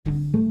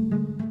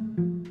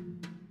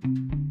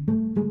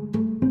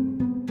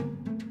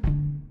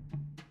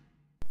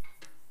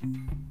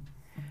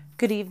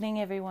Good evening,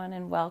 everyone,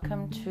 and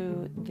welcome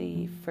to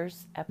the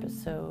first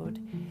episode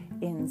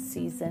in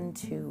Season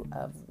 2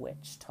 of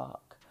Witch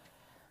Talk.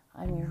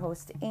 I'm your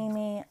host,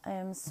 Amy. I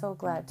am so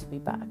glad to be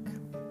back.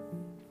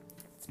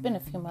 It's been a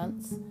few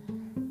months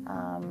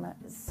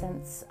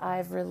since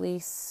I've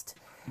released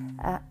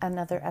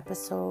another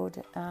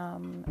episode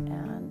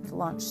and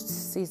launched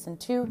Season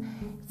 2.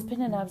 It's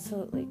been an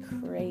absolutely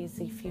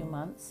crazy few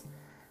months,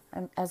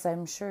 as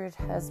I'm sure it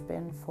has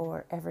been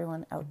for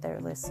everyone out there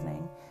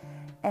listening.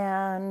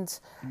 And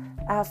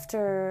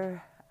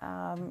after,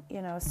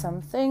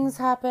 some things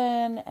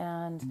happen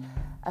and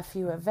a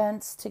few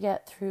events to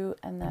get through,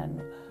 and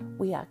then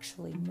we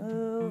actually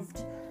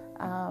moved,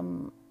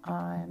 I'm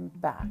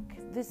back.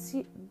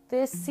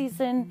 This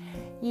season,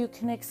 you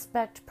can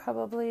expect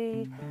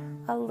probably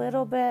a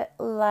little bit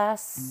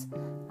less.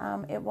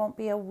 It won't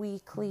be a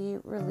weekly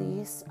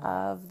release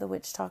of the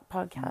Witch Talk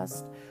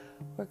podcast.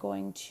 We're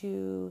going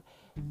to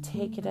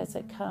take it as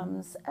it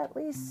comes, at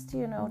least,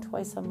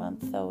 twice a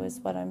month, though,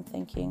 is what I'm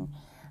thinking,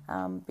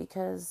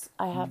 because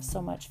I have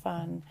so much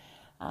fun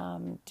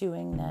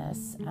doing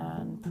this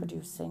and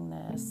producing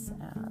this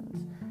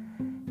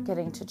and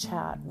getting to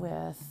chat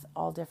with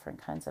all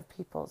different kinds of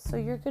people. So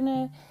you're going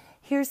to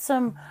hear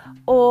some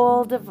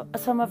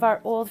of our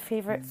old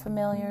favorite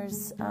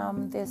familiars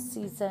this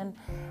season,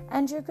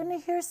 and you're going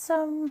to hear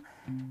some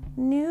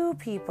new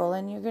people,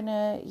 and you're going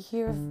to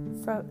hear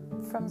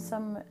from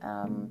some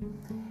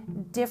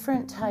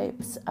different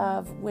types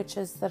of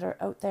witches that are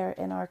out there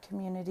in our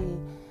community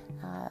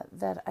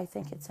that I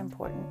think it's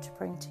important to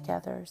bring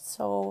together.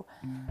 So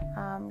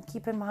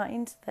keep in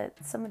mind that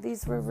some of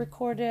these were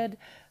recorded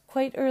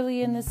quite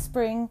early in the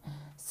spring,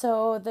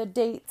 so the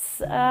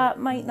dates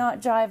might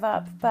not jive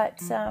up, but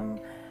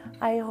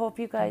I hope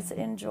you guys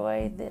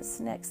enjoy this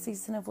next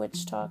season of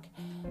Witch Talk.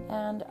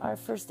 And our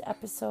first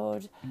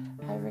episode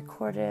I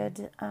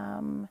recorded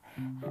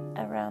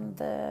around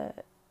the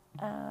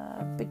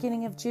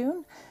beginning of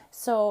June.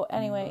 So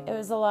anyway, it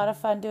was a lot of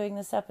fun doing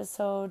this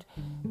episode.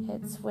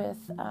 It's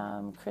with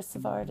Chris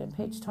Savard and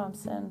Paige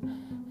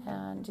Thompson,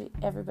 and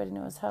everybody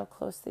knows how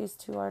close these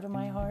two are to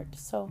my heart.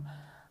 So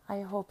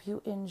I hope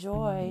you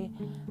enjoy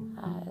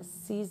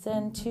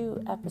Season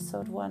 2,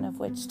 Episode 1 of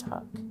Witch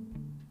Talk.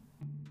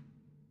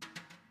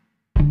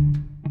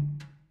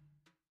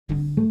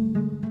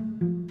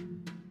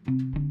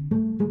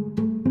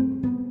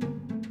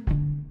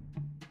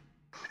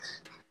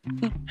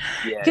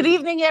 Yes. Good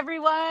evening,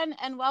 everyone,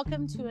 and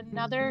welcome to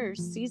another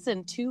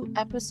Season 2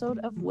 episode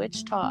of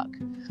Witch Talk.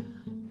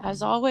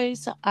 As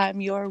always,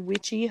 I'm your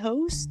witchy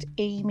host,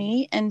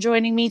 Amy, and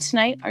joining me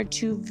tonight are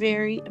two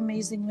very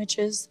amazing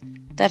witches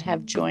that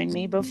have joined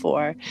me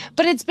before.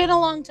 But it's been a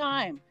long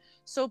time,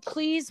 so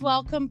please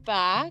welcome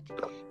back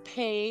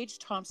Paige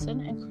Thompson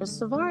and Chris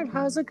Savard.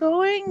 How's it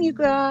going, you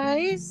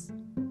guys?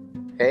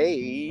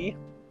 Hey.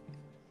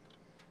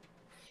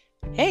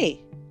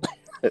 Hey,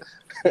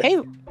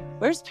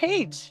 where's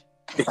Paige?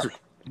 Did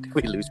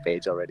we lose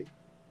Paige already?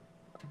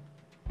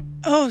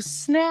 Oh,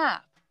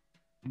 snap.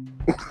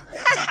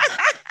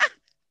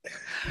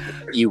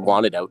 You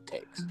wanted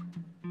outtakes.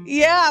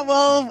 Yeah,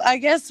 well, I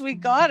guess we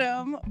got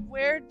him.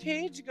 Where'd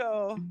Paige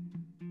go?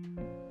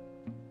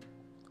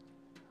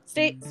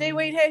 Wait, hey,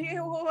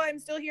 whoa, I'm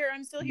still here.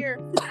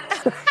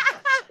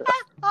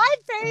 Hi,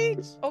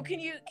 Paige. Oh, can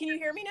you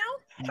hear me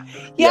now?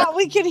 Yeah,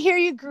 we can hear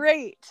you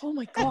great. Oh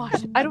my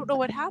gosh, I don't know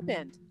what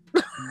happened.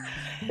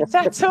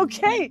 That's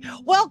okay.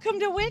 Welcome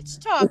to Witch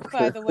Talk,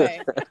 by the way.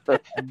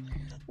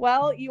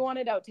 Well, you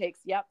wanted outtakes.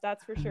 Yep,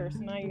 that's for sure. So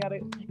now you got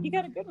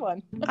a good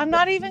one. I'm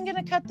not even going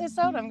to cut this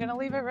out. I'm going to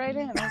leave it right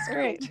in. That's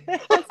great.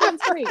 That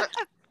sounds great.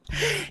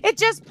 It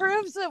just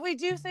proves that we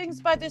do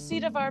things by the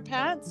seat of our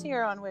pants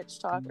here on Witch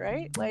Talk,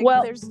 right?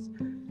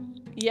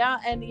 Yeah,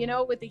 and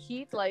with the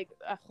heat,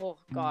 oh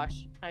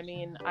gosh, I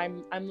mean,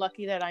 I'm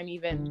lucky that I'm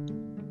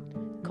even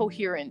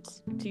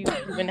coherent to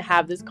even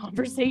have this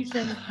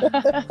conversation.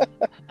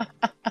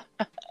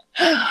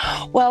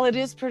 Well, it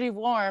is pretty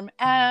warm,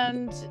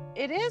 and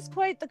it is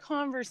quite the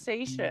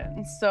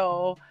conversation.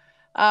 So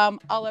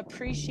I'll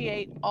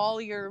appreciate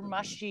all your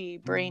mushy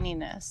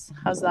braininess.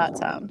 How's that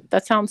sound?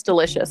 That sounds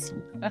delicious.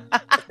 It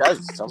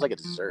does. It sounds like a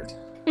dessert.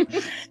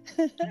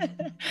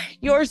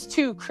 Yours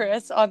too,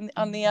 Chris,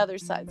 on the other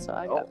side. So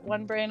I got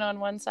one brain on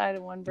one side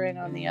and one brain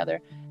on the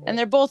other. And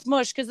they're both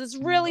mush because it's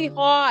really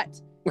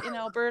hot in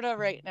Alberta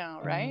right now,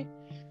 right?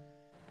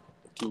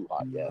 Too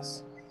hot,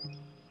 yes.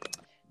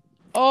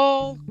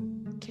 Oh,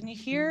 can you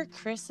hear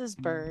Chris's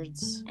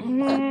birds?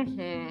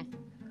 Mm-hmm.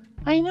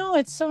 I know,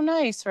 it's so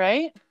nice,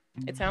 right?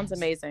 It sounds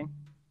amazing.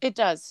 It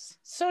does.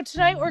 So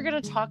tonight we're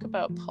going to talk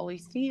about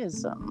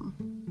polytheism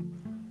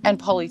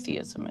and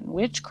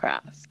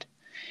witchcraft.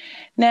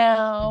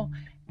 Now,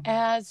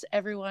 as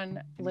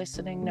everyone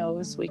listening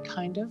knows, we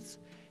kind of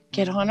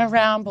get on a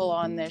ramble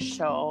on this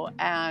show.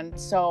 And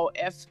so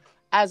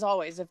as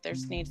always, if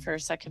there's need for a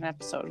second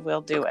episode,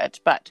 we'll do it.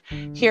 But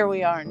here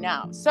we are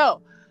now.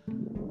 So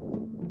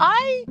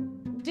I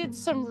did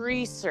some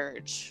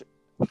research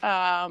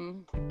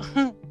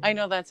I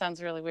know that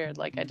sounds really weird.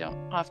 Like I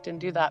don't often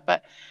do that,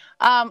 but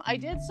I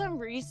did some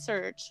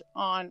research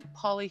on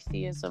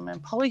polytheism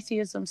and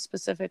polytheism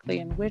specifically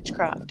in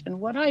witchcraft. And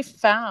what I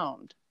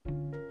found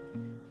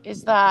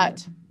is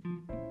that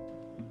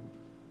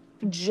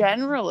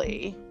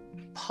generally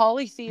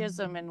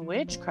polytheism and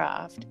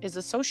witchcraft is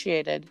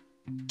associated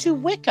to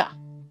Wicca.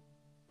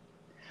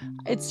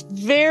 It's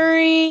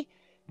very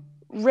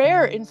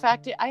rare. In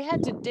fact, I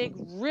had to dig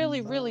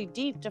really, really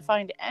deep to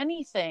find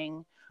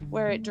anything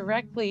where it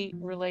directly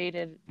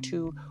related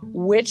to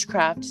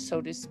witchcraft,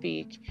 so to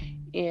speak,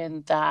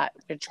 in that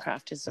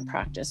witchcraft is a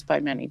practice by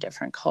many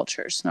different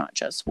cultures, not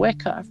just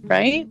Wicca,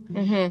 right?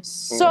 Mm-hmm.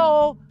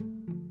 So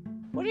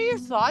what are your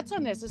thoughts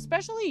on this?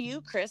 Especially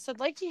you, Chris. I'd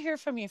like to hear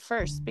from you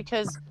first,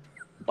 because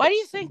why do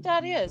you think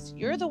that is?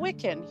 You're the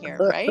Wiccan here,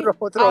 right? Throw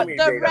me The right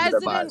under the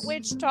resident bus.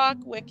 witch talk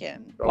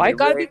Wiccan. Throw Why me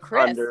gotta be right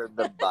Chris? under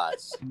the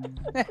bus.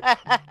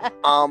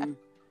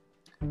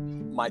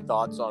 My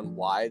thoughts on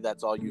why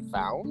that's all you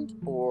found,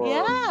 or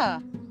Yeah,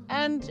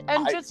 and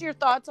just your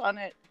thoughts on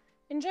it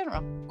in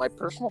general. my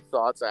personal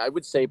thoughts. I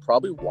would say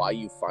probably why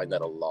you find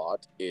that a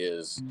lot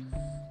is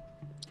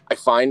I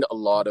find a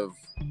lot of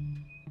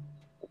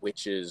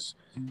witches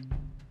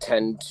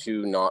tend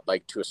to not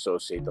like to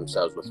associate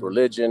themselves with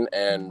religion,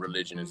 and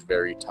religion is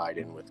very tied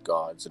in with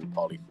gods and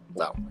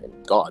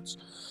gods.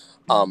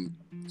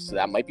 So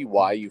that might be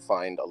why you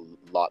find a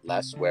lot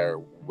less where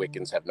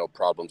Wiccans have no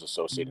problems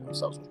associating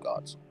themselves with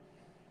gods.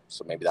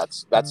 So maybe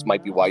that's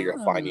might be why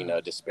you're finding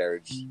a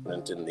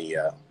disparagement in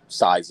the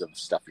size of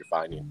stuff you're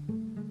finding.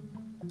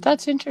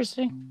 That's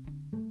interesting,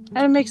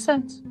 and it makes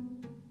sense.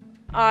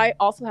 I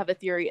also have a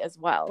theory as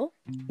well.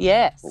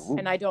 Yes. Ooh.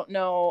 And I don't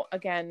know,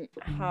 again,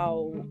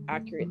 how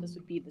accurate this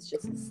would be. This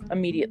just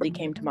immediately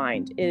came to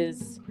mind.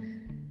 Is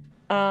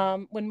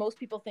when most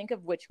people think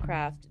of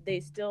witchcraft,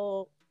 they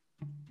still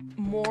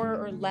more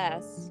or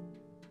less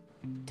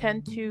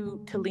tend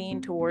to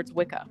lean towards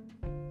Wicca,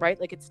 right?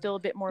 Like it's still a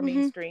bit more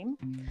mainstream.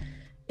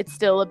 It's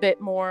still a bit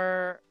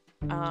more,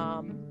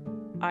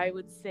 I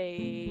would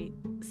say,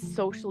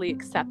 socially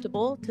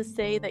acceptable to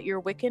say that you're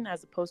Wiccan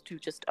as opposed to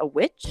just a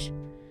witch.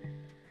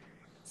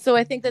 So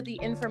I think that the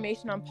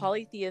information on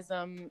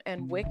polytheism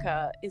and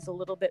Wicca is a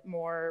little bit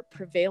more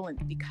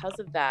prevalent because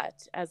of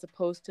that, as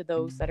opposed to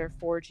those that are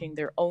forging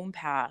their own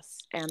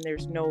paths and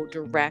there's no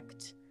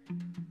direct,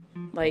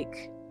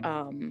 like,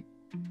 I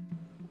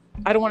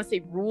don't want to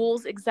say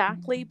rules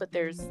exactly, but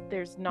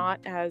there's not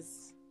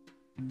as,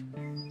 do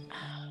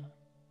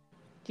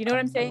you know what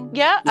I'm saying?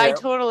 Yeah, Yeah. I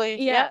totally.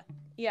 Yeah.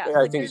 I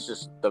Like think it's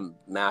just the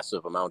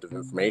massive amount of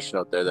information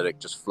out there that it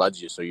just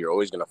floods you, so you're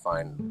always going to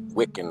find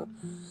Wiccan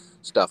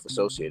stuff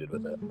associated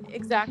with it.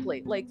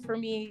 exactly. Like for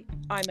me,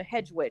 I'm a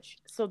hedge witch,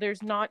 so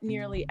there's not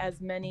nearly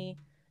as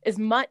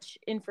much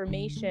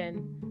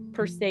information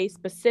per se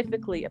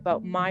specifically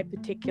about my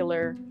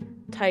particular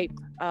type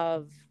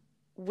of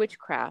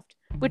witchcraft,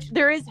 which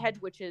there is hedge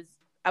witches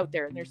out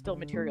there and there's still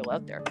material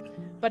out there,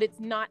 but it's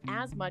not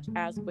as much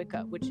as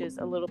Wicca, which is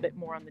a little bit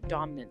more on the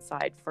dominant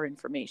side for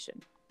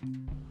information.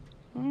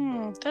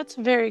 That's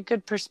a very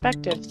good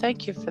perspective.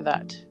 Thank you for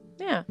that.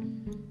 Yeah.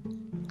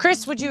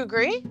 Chris, would you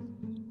agree?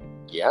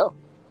 Yeah,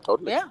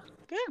 totally. Yeah,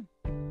 good.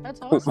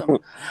 That's awesome.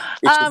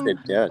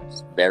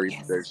 It's very.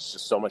 Yes. There's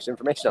just so much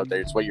information out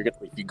there. It's what you're gonna.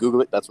 If you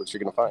Google it, that's what you're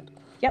gonna find.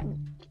 Yep.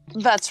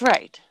 That's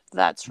right.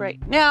 That's right.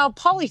 Now,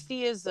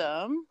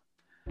 polytheism,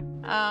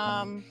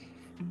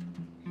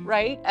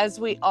 right, as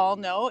we all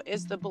know,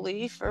 is the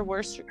belief or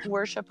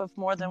worship of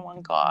more than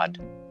one god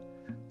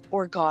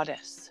or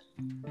goddess,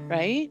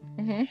 right?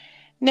 Mm-hmm.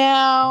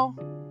 Now,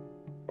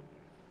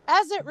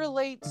 as it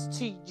relates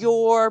to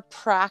your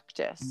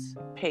practice,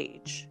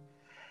 Paige,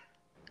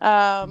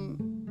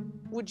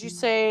 would you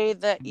say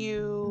that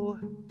you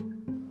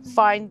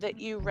find that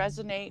you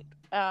resonate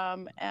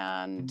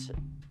and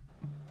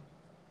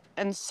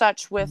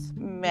such with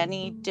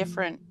many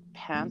different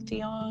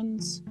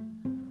pantheons?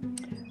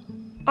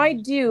 I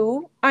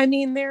do. I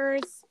mean,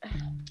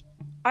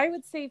 I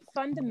would say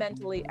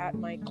fundamentally at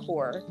my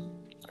core,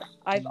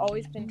 I've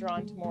always been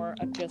drawn to more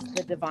of just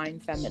the divine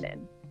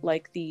feminine,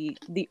 like the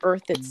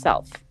earth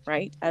itself,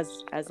 right?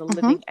 As a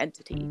living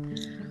entity.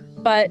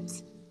 But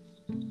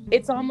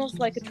it's almost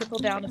like a trickle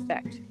down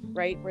effect,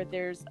 right? Where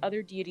there's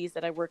other deities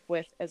that I work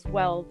with as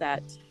well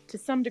that to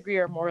some degree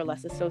are more or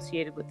less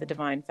associated with the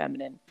divine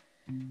feminine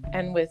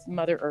and with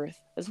Mother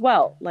Earth as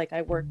well. Like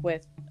I work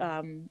with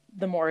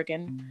the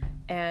Morrigan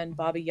and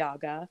Baba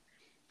Yaga,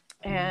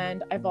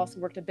 and I've also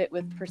worked a bit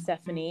with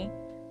Persephone,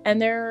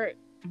 and they're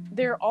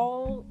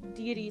all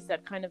deities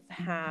that kind of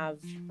have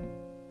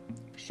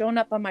shown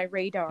up on my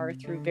radar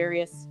through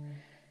various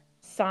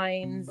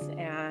signs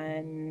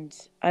and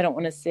I don't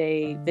want to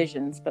say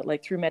visions, but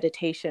like through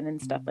meditation and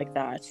stuff like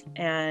that.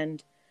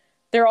 And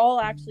they're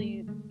all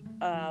actually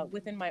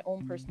within my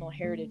own personal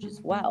heritage as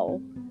well.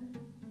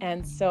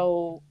 And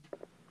so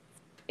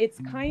it's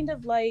kind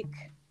of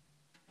like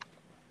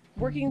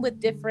working with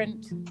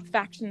different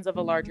factions of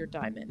a larger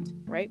diamond,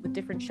 right? With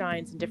different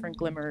shines and different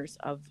glimmers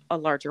of a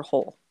larger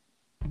whole.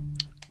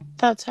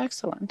 That's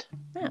excellent.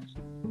 Yeah.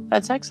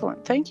 That's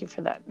excellent. Thank you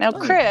for that. Now, Oh.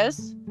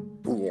 Chris,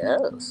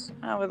 Yes.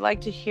 I would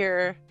like to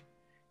hear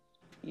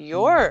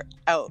your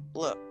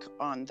outlook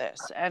on this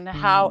and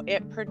how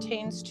it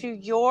pertains to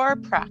your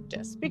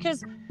practice.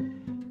 Because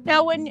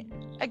now,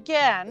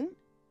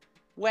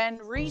 when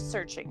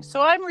researching,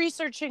 so I'm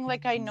researching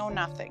like I know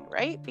nothing,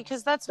 right?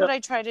 Because that's what I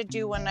try to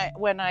do when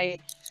I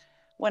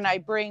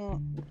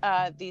bring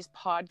these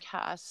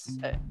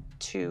podcasts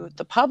to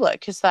the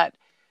public, is that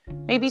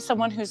maybe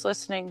someone who's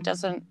listening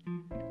doesn't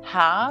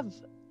have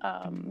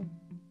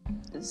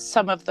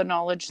some of the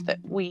knowledge that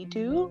we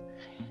do.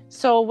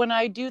 So when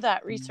I do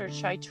that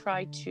research, I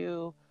try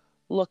to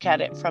look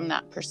at it from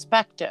that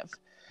perspective.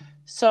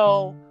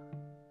 So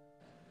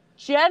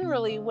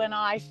generally, when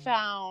I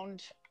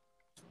found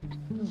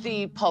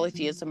the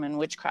polytheism and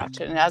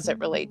witchcraft, and as it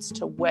relates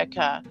to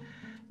Wicca,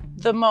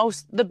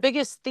 the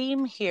biggest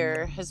theme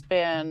here has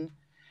been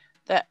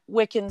that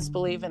Wiccans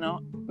believe in a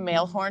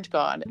male horned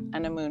god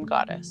and a moon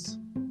goddess.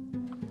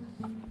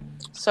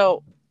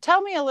 So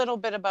tell me a little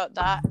bit about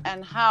that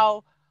and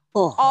how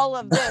all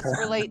of this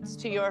relates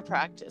to your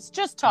practice.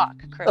 Just talk,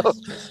 Chris.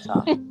 Just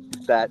talk.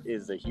 That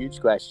is a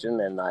huge question,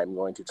 and I'm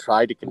going to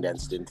try to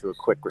condense it into a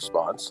quick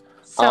response.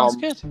 Sounds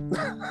good.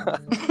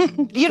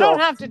 You don't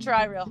have to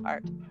try real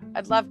hard.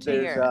 I'd love to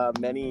hear. There's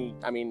many,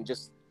 I mean,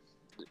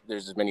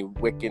 there's as many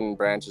Wiccan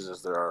branches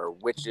as there are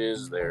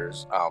witches.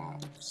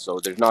 So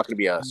there's not going to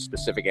be a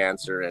specific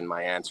answer, and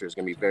my answer is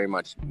going to be very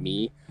much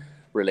me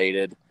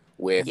related,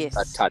 with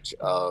a touch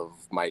of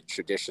my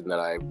tradition that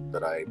I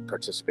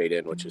participate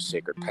in, which is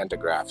Sacred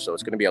Pentagraph. So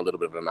it's going to be a little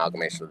bit of an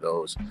amalgamation of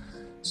those.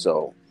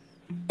 So,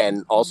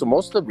 and also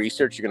most of the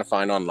research you're going to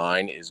find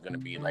online is going to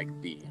be like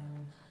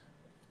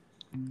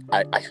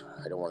I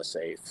don't want to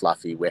say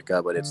fluffy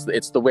Wicca, but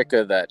it's the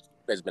Wicca that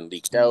has been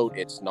leaked out.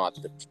 It's not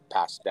the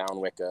passed down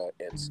Wicca.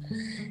 It's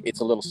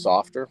a little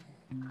softer.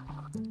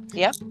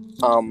 Yep.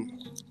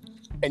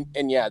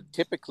 And yeah,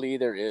 typically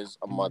there is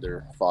a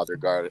mother, father,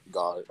 God,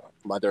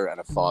 mother,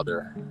 and a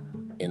father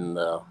in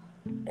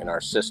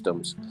our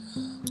systems.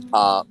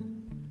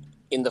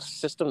 In the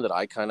system that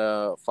I kind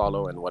of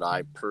follow and what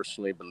I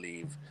personally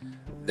believe,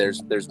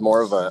 there's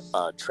more of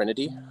a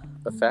Trinity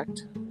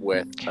effect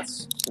with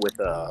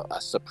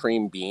a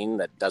supreme being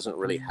that doesn't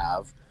really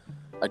have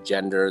a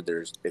gender.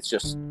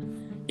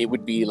 It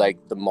would be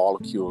like the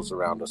molecules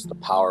around us, the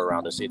power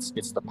around us.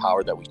 It's the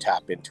power that we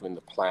tap into in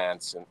the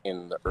plants and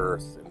in the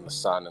earth and the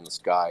sun and the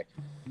sky,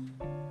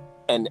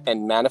 and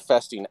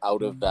manifesting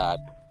out of that.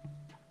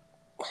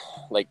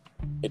 Like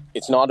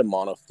it's not a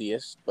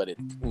monotheist, but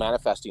it's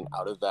manifesting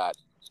out of that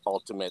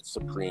ultimate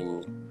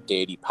supreme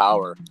deity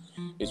power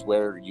is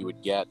where you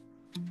would get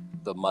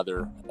the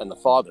mother and the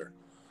father,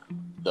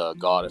 the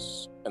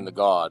goddess and the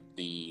god,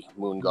 the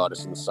moon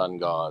goddess and the sun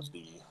god,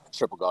 the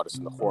triple goddess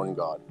and the horn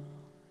god.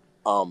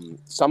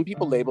 Some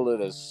people label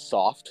it as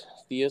soft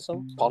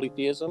theism,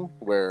 polytheism,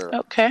 where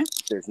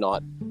there's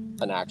not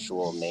an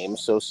actual name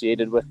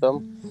associated with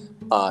them.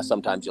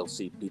 Sometimes you'll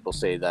see people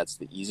say that's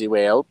the easy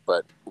way out,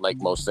 but like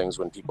most things,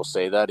 when people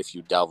say that, if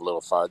you delve a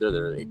little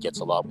farther, it gets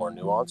a lot more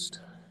nuanced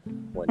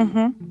when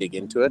you dig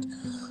into it.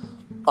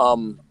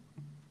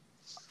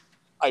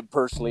 I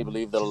personally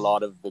believe that a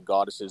lot of the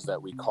goddesses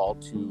that we call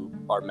to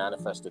are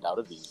manifested out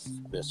of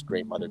this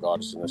great mother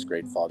goddess and this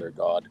great father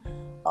god.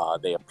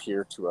 They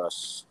appear to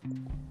us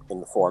in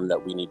the form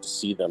that we need to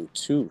see them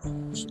to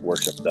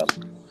worship them.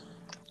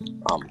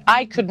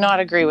 I could not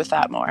agree with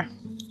that more.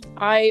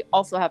 I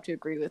also have to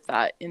agree with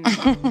that. In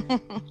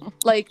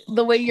like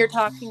the way you're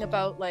talking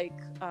about like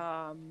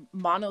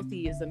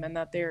monotheism, and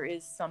that there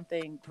is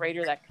something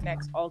greater that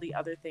connects all the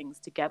other things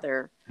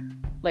together,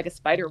 like a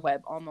spider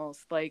web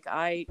almost. Like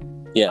I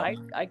get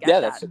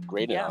that. That's a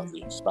great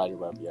analogy. Spider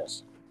web,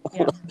 yes.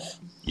 Yeah.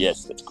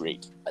 Yes, that's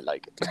great. I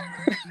like it.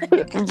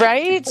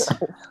 Right?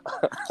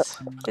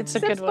 It's a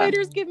good one.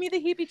 Spiders give me the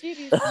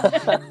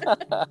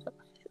heebie-jeebies.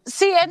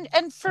 See,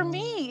 and for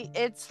me,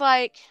 it's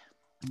like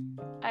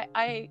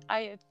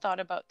I thought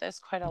about this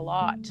quite a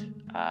lot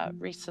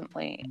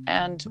recently,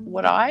 and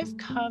what I've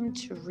come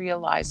to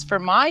realize for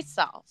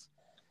myself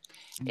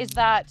is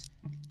that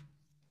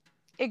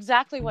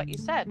exactly what you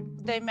said.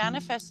 They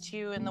manifest to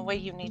you in the way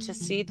you need to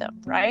see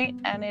them, right?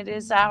 And it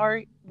is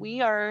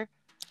we are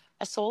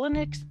a soul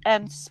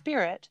and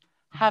spirit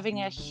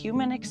having a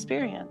human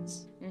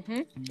experience.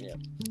 Mm-hmm. Yeah.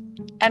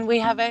 And we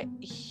have a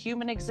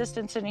human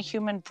existence in a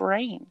human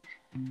brain.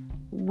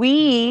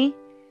 We,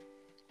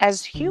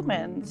 as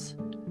humans,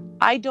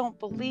 I don't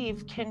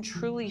believe can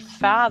truly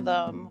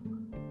fathom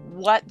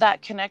what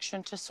that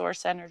connection to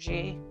source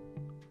energy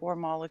or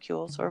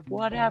molecules or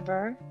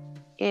whatever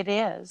it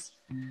is.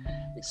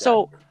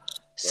 Exactly.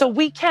 So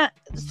we can't,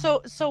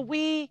 so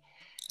we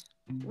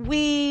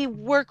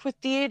work with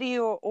deity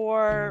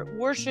or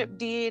worship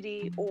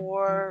deity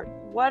or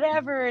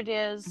whatever it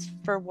is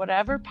for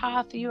whatever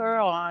path you are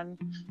on,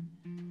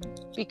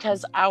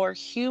 because our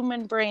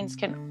human brains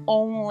can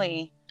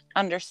only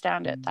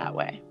understand it that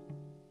way.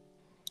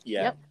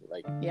 Yeah.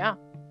 Yep. Yeah.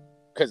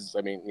 Because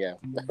I mean, yeah.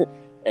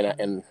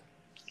 and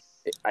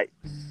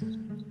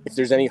if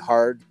there's any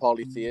hard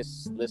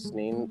polytheists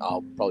listening,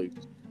 I'll probably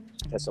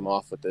piss them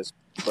off with this,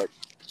 but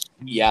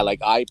yeah,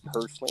 like I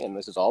personally, and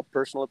this is all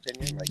personal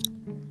opinion, like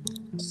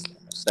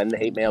send the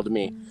hate mail to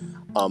me.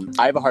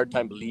 I have a hard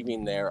time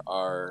believing there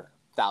are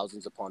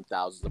thousands upon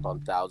thousands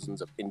upon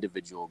thousands of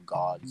individual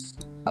gods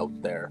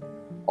out there,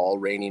 all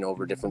reigning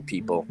over different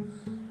people,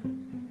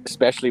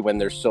 especially when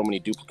there's so many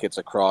duplicates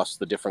across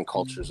the different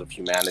cultures of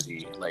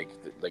humanity. Like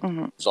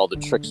there's all the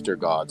trickster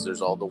gods,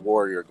 there's all the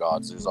warrior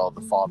gods, there's all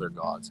the father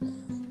gods.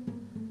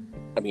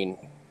 I mean,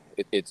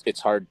 it's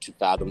hard to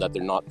fathom that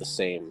they're not the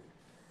same.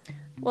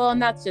 Well,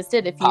 and that's just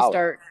it.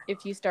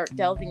 If you start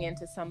delving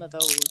into some of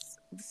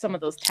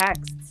those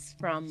texts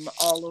from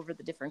all over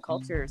the different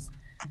cultures,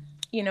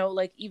 you know,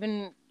 like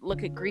even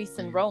look at Greece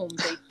and Rome,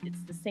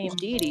 it's the same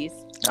deities.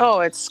 Oh,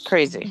 it's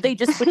crazy. They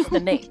just switch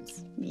the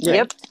names.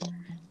 Yep.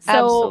 So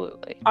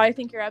Absolutely. I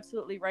think you're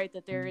absolutely right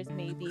that there is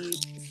maybe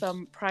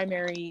some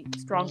primary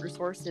stronger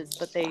sources,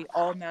 but they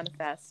all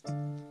manifest,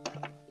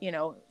 you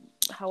know,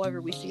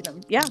 however we see them.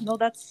 Yeah, no,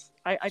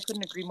 I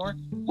couldn't agree more.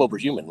 Well, we're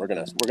human. We're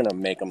gonna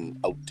make them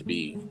out to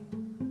be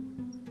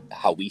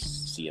how we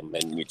see them,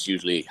 and it's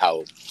usually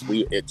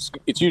it's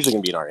usually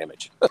gonna be in our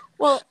image.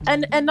 Well,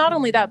 and not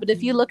only that, but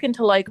if you look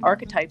into like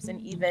archetypes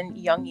and even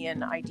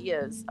Jungian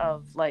ideas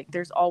of like,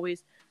 there's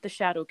always the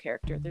shadow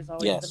character, there's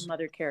always the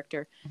mother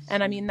character,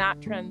 and I mean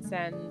that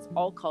transcends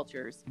all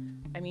cultures.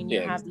 I mean,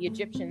 you have the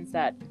Egyptians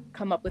that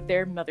come up with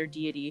their mother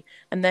deity,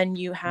 and then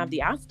you have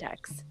the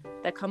Aztecs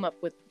that come up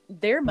with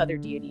their mother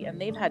deity,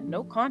 and they've had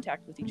no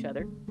contact with each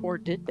other, or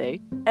did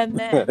they? And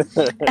then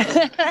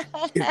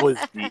it was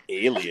the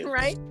aliens,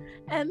 right?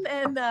 And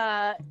then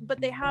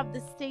but they have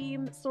the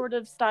same sort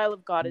of style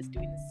of goddess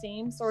doing the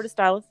same sort of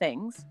style of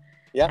things,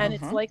 and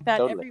it's like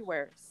that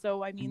everywhere.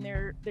 So I mean,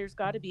 there's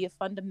got to be a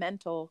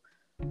fundamental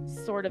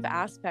sort of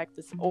aspect,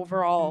 this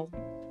overall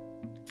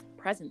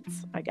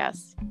presence, I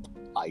guess.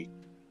 I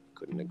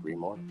couldn't agree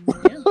more.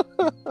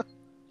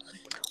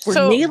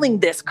 We're nailing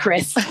this,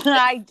 Chris.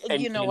 I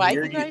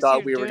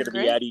thought we were going to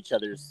be at each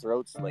other's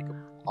throats like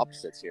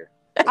opposites here.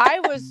 I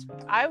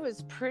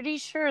was pretty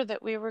sure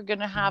that we were going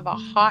to have a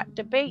hot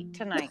debate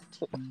tonight.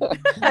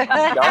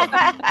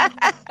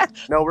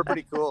 No, we're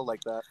pretty cool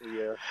like that.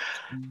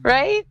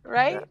 Right?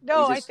 Yeah,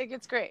 no, I think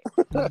it's great.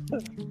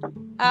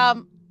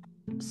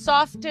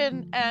 Soft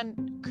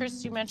and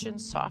Chris, you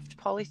mentioned soft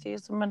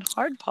polytheism and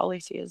hard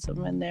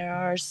polytheism, and there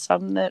are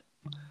some that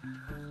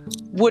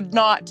would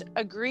not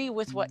agree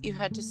with what you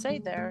had to say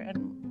there.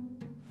 And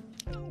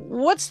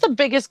what's the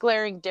biggest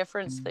glaring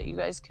difference that you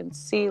guys can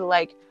see?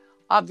 Like,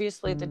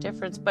 obviously the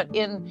difference, but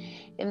in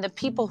the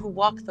people who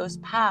walk those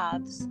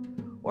paths,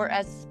 or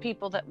as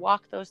people that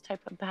walk those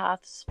type of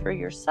paths for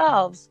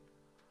yourselves,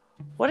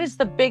 what is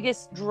the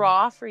biggest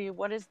draw for you?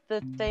 What is the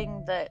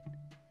thing that,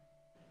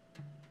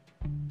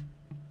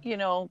 you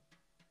know,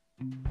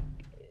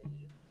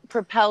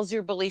 propels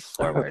your belief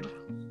forward?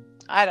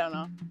 I don't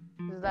know.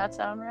 Does that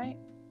sound right?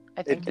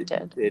 I think it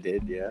did. It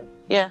did, yeah.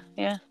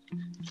 Yeah.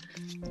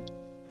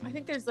 I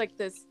think there's like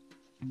this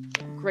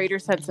greater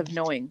sense of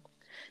knowing.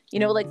 You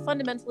know, like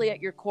fundamentally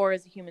at your core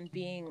as a human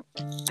being,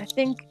 I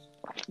think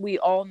we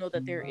all know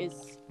that there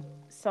is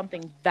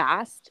something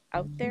vast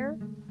out there.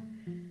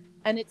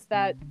 And it's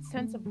that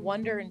sense of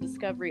wonder and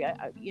discovery,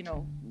 you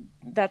know,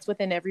 that's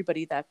within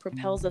everybody that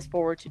propels us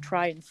forward to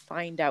try and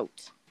find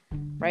out,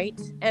 right?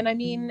 And I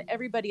mean,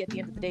 everybody at the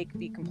end of the day could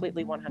be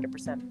completely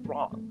 100%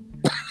 wrong.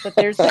 But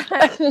there's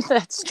that,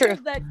 that's true.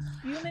 There's that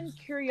human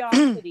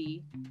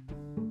curiosity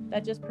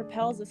that just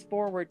propels us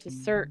forward to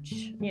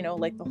search, you know,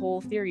 like the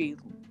whole theory,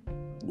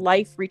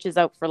 life reaches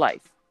out for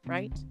life,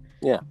 right?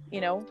 Yeah.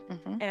 You know,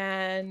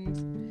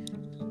 and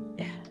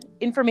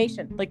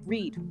information, like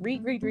read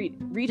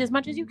as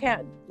much as you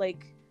can,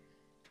 like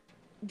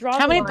draw.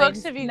 How many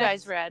books have you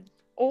guys read?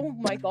 Oh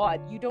my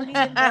God, you don't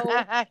even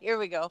know. Here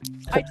we go.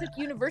 I took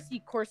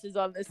university courses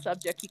on this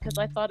subject because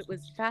I thought it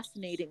was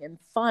fascinating and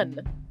fun.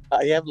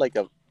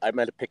 I'm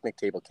at a picnic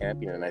table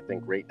camping, and I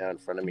think right now in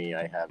front of me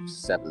I have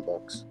 7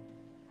 books.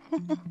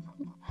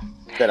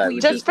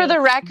 Just for the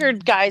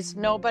record, guys,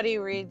 nobody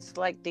reads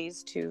like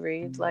these two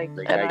read. Like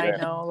that I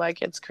know,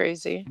 like it's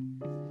crazy.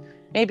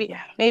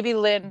 Maybe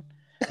Lynn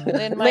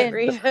might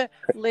read.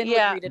 Lynn would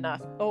read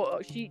enough.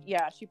 She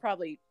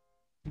probably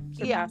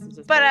surpasses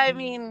us. But I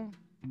mean,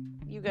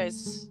 you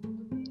guys,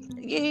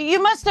 you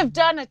must have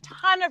done a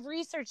ton of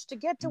research to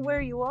get to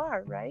where you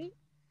are, right?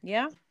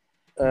 Yeah.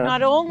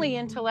 Not only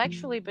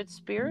intellectually but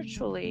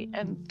spiritually,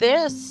 and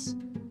this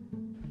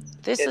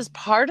is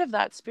part of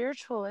that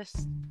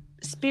spiritualism,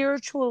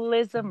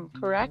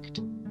 correct?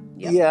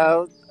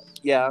 Yep.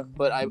 Yeah,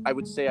 but I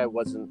would say I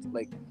wasn't,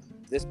 like,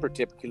 this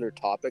particular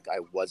topic, I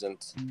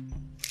wasn't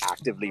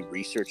actively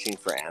researching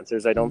for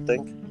answers, I don't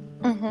think.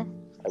 I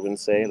wouldn't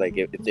say, like,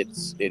 it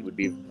would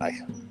be,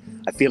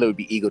 I feel it would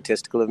be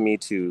egotistical of me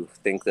to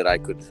think that I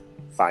could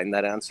find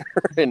that answer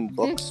in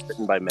books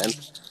written by men.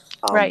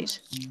 Right.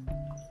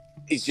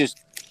 It's just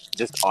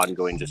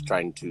ongoing, just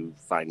trying to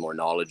find more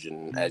knowledge,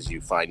 and as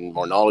you find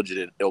more knowledge,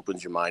 it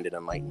opens your mind and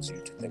enlightens you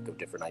to think of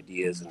different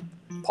ideas and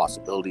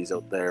possibilities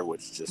out there,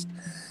 which just,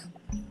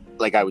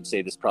 like I would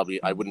say this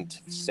probably, I wouldn't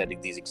have said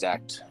these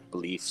exact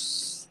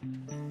beliefs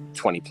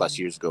 20 plus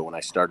years ago when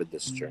I started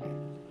this journey.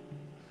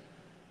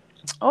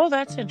 Oh,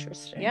 that's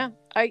interesting. Yeah,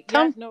 I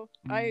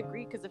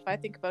agree, because if I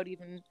think about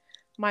even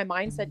my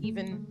mindset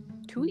even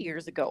 2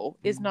 years ago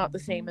is not the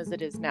same as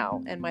it is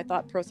now, and my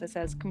thought process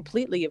has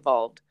completely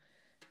evolved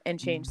and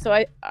changed. So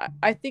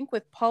I think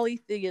with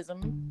polytheism,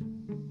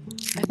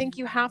 I think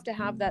you have to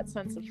have that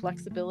sense of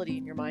flexibility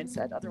in your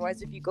mindset.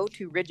 Otherwise, if you go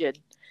too rigid,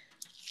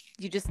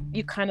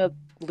 you kind of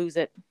lose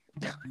it.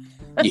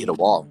 You hit a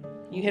wall.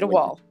 You hit a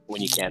wall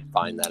when you can't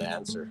find that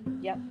answer.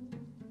 Yep.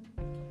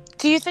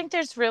 Do you think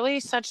there's really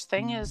such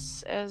thing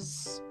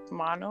as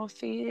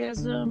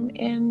monotheism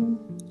in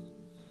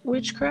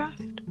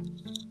witchcraft?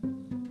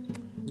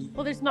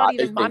 Well, there's not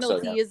even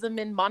monotheism monotheism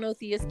in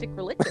monotheistic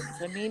religions.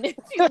 I mean, if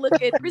you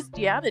look at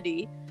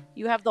Christianity,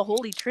 you have the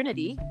Holy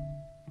Trinity.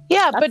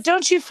 Yeah, but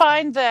don't you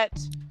find that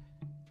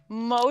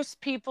most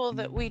people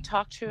that we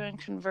talk to and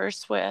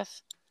converse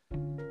with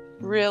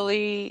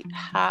really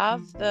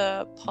have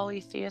the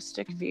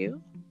polytheistic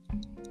view?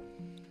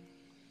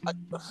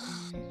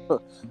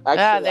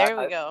 Actually, there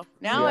we go.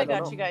 Now I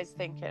got know. you guys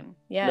thinking.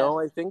 Yeah. No,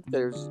 I think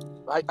there's.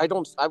 I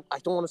don't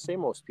want to say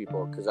most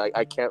people, because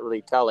I can't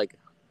really tell. Like,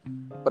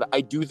 but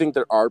I do think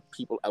there are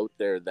people out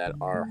there that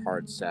are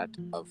hard set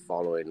of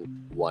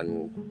following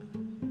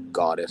one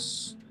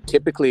goddess.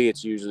 Typically,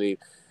 it's usually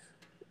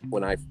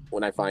when I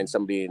find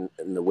somebody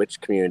in the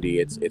witch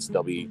community,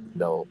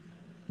 they'll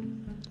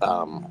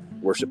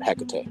worship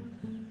Hecate.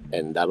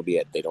 And that'll be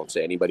it. They don't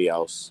say anybody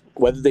else.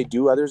 Whether they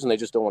do others and they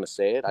just don't want to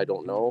say it, I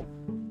don't know.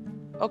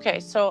 Okay,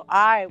 so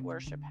I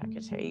worship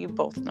Hecate. You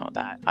both know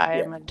that.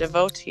 I am a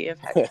devotee of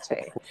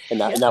Hecate. and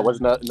that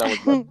was not. No.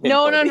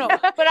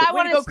 But I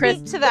want to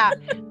speak to that.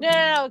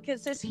 No,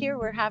 because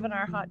we're having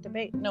our hot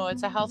debate. No,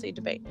 it's a healthy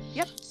debate.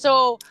 Yep.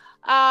 So,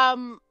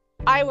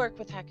 I work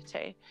with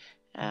Hecate,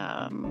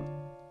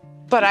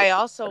 but I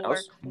also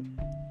work.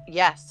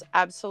 Yes,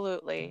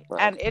 absolutely,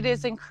 Right. And it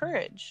is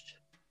encouraged.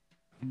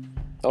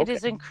 Okay. It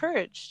is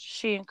encouraged.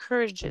 She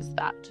encourages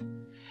that,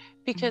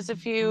 because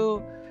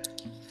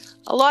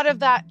a lot of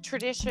that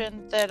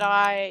tradition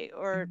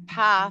or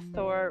path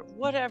or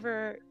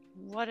whatever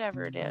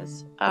it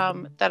is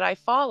that I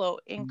follow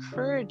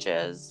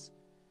encourages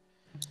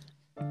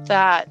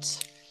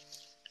that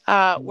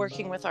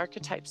working with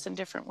archetypes in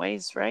different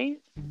ways, right?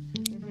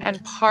 Mm-hmm.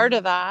 And part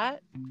of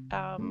that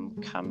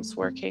comes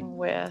working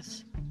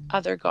with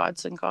other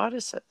gods and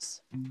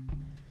goddesses.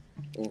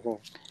 Mm-hmm.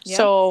 Yeah.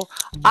 So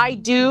I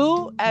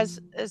do, as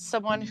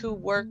someone who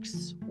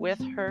works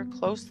with her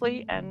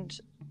closely, and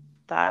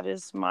that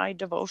is my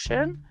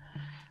devotion.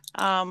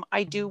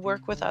 I do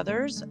work with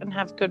others and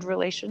have good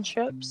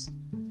relationships,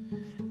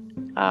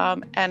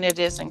 and it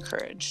is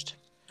encouraged.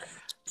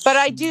 But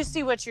I do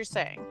see what you're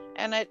saying,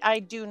 and I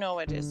do know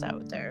it is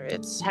out there.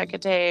 It's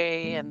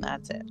Hecate, and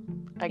that's it.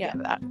 I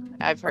get that.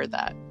 I've heard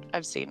that.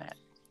 I've seen it.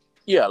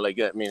 Yeah, like,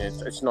 I mean,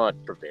 it's not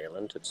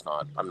prevalent. It's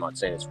not. I'm not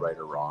saying it's right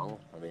or wrong.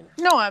 I mean,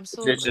 no,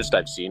 absolutely. It's just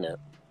I've seen it.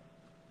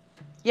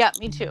 Yeah,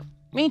 me too.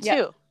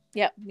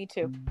 Yeah, me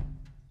too.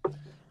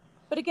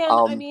 But again,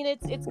 I mean,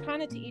 it's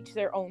kind of to each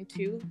their own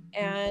too.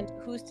 And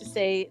who's to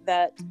say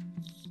that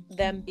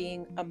them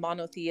being a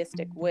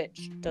monotheistic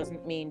witch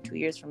doesn't mean 2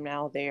 years from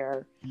now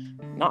they're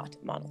not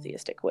a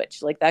monotheistic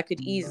witch? Like, that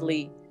could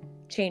easily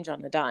change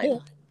on the dime,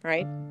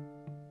 right?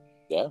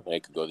 Yeah,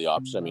 it could go the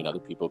opposite. I mean, other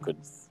people could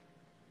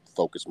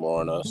focus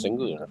more on a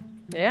singular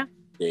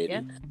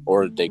deity,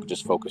 or they could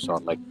just focus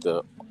on like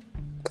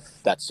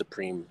that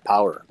supreme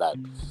power, that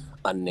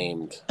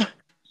unnamed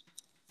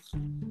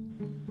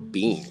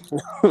being.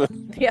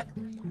 Yeah,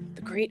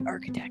 the great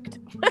architect.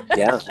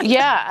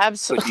 Yeah,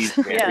 absolutely.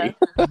 Yeah.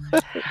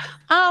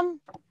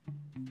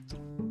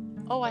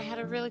 I had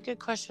a really good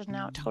question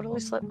now. It totally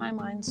slipped my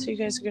mind, so you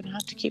guys are gonna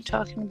have to keep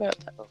talking about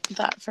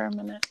that for a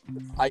minute.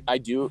 I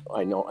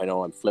know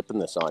I'm flipping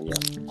this on you.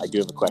 I do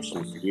have a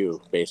question for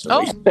you based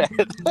on what you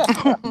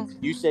said.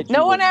 You said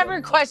no one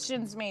ever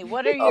questions me.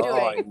 What are you doing?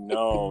 I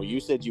know. You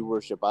said you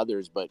worship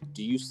others, but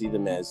do you see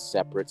them as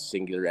separate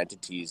singular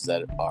entities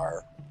that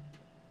are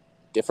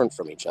different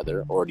from each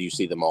other, or do you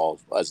see them all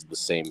as the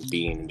same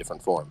being in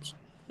different forms?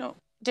 No,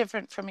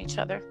 different from each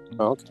other.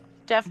 Oh, okay.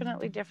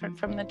 Definitely different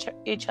from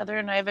each other,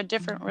 and I have a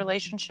different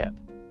relationship.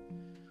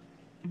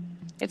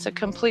 It's a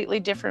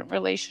completely different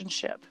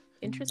relationship.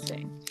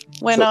 Interesting.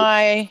 When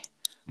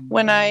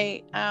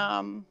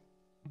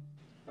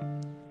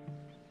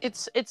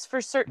it's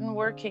for certain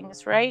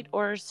workings, right?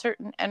 Or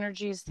certain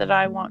energies that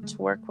I want to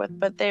work with,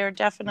 but they are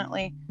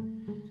definitely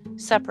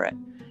separate.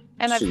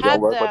 And I've you had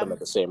don't work with them at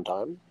the same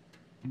time?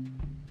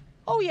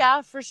 Oh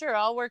yeah, for sure.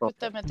 I'll work with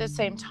them at the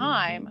same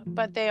time,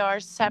 but they are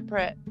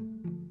separate.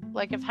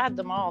 Like, I've had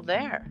them all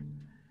there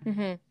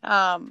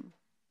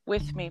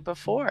with me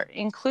before,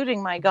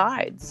 including my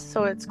guides.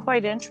 So it's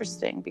quite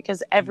interesting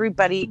because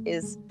everybody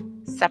is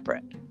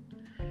separate,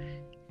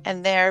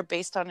 and they're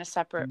based on a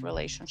separate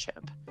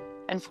relationship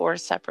and for a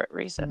separate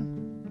reason.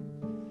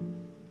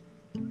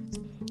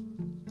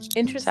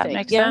 Interesting. Does that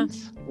make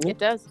sense? It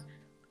does.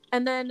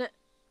 And then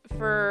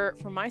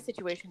for my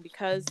situation,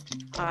 because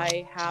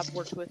I have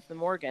worked with the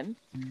Morgan,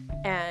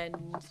 and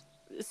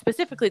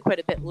specifically quite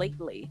a bit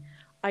lately,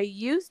 I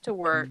used to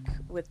work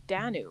with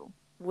Danu,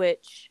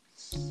 which,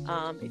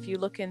 if you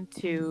look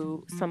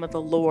into some of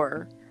the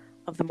lore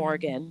of the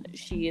Morgan,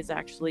 she is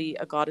actually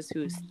a goddess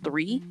who is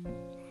 3.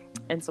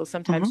 And so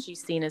sometimes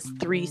she's seen as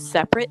 3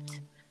 separate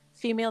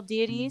female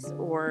deities,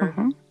 or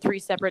 3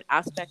 separate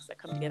aspects that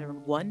come together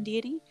in one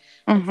deity.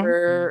 And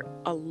for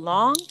a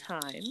long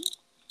time,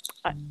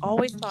 I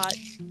always thought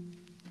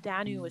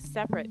Danu was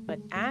separate, but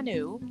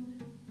Anu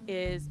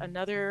is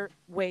another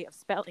way of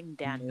spelling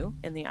Danu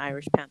in the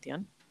Irish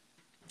pantheon.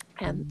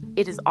 And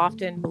it is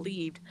often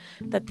believed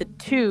that the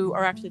 2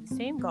 are actually the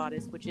same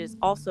goddess, which is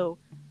also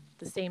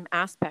the same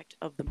aspect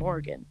of the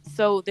Morgan.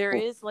 So there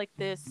is like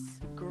this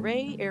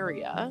gray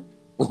area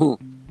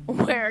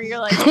where you're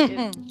like,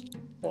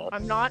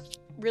 I'm not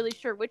really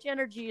sure which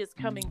energy is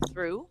coming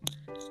through.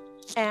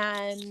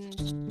 And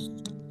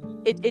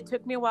it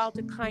took me a while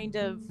to kind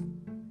of,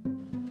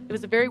 it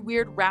was a very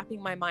weird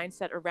wrapping my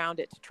mindset around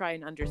it to try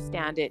and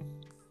understand it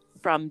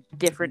from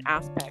different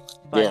aspects.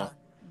 But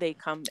they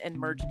come and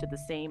merge to the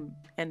same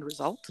end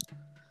result.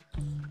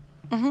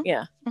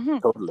 Yeah.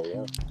 Totally,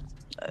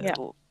 Yeah.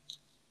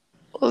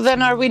 Well,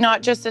 then are we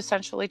not just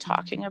essentially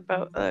talking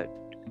about a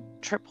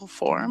triple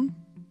form?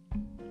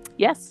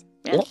 Yes.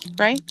 Yeah.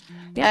 Right?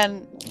 Yeah.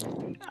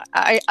 And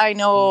I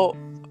know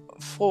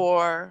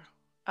for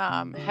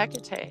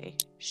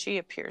Hecate, she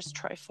appears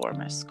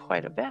triformous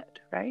quite a bit,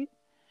 right?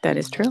 That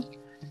is true.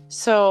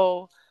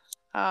 So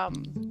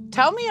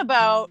tell me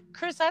about,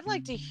 Chris, I'd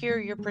like to hear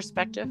your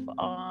perspective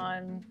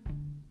on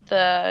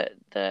the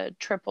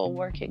triple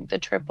working, the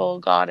triple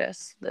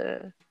goddess,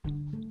 the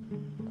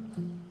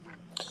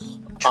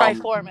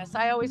triformous.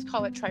 I always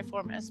call it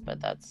triformous, but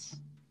that's...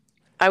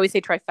 I always say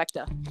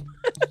trifecta.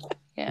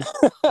 Yeah.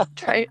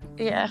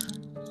 Yeah.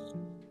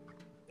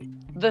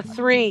 The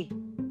 3.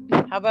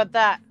 How about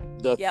that?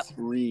 The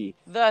 3.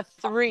 The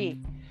 3.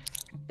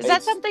 Is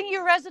that something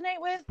you resonate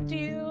with? Do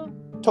you?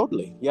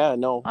 Totally. Yeah,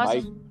 no.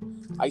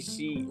 Awesome. I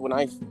see, when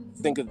I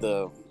think of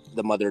the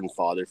mother and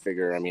father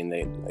figure, I mean,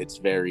 they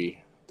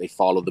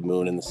follow the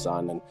moon and the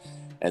sun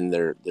and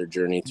their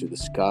journey through the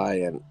sky,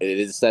 and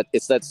it's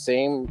that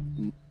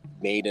same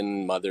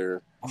maiden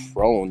mother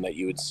crone that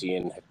you would see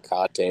in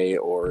Hecate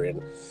or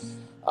in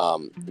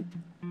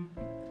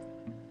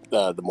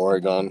the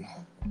Morrigan.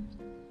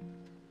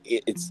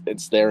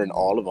 It's there in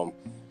all of them.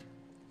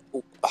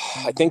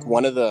 I think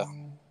one of the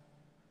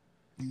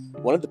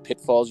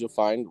pitfalls you'll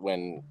find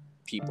when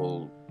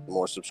people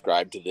more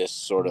subscribe to this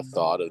sort of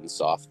thought and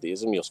soft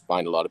theism, you'll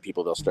find a lot of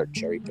people, they'll start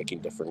cherry picking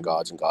different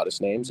gods and goddess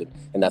names,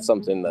 and that's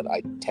something that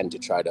I tend to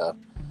try to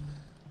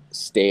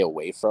stay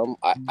away from.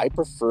 I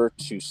prefer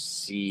to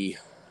see,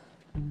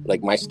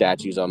 like, my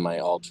statues on my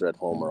altar at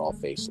home are all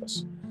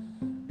faceless.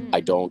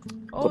 I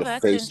don't put a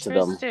face to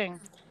them.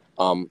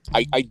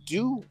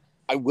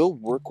 I will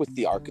work with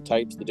the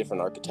archetypes, the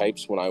different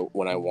archetypes, when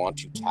I want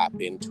to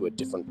tap into a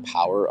different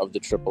power of the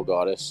triple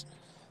goddess.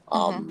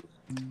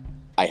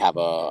 I have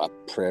a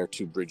prayer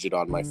to Bridget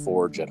on my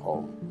forge at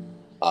home.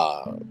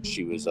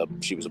 She was a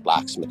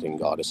blacksmithing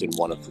goddess in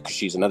one of, because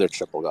she's another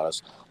triple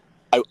goddess.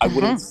 I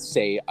wouldn't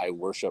say I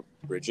worship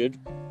Bridget,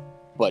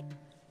 but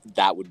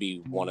that would be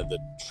one of the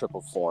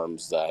triple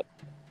forms that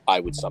I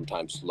would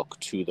sometimes look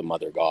to the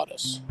mother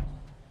goddess.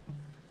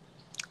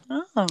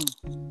 Oh,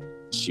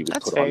 she would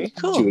that's put very on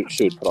cool.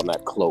 She would put on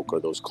that cloak or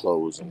those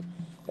clothes and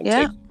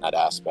take that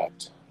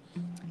aspect.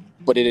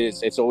 But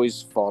it's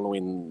always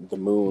following the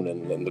moon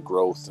and the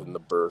growth and the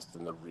birth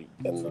and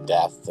the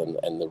death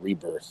and the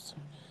rebirth,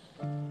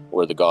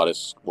 where the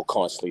goddess will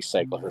constantly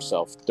cycle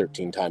herself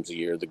 13 times a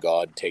year. The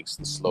god takes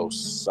the slow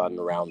sun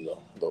around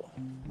the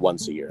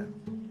once a year.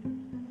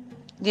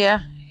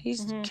 Yeah,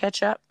 he's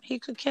catch up. He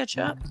could catch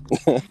up.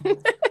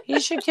 He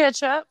should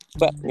catch up.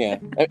 But yeah,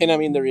 and I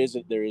mean there is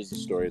a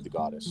story of the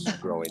goddess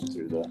growing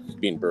through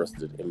being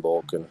birthed in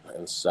bulk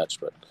and such,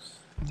 but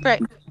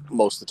right.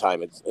 Most of the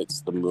time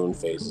it's the moon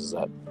phases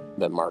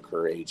that mark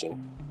her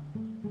aging.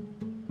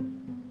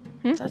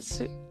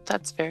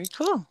 That's very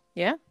cool.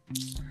 Yeah,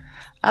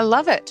 I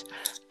love it.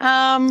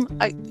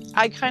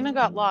 I kind of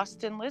got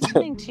lost in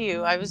listening to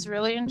you. I was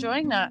really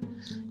enjoying that.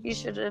 You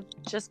should have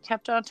just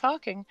kept on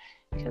talking.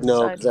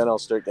 No, because then I'll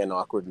start getting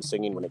awkward and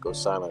singing when it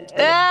goes silent.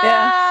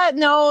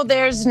 No,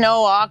 there's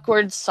no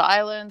awkward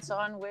silence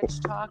on Witch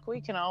Talk.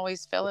 We can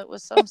always fill it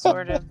with some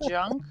sort of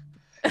junk.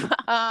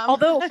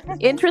 Although,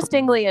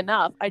 interestingly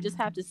enough, I just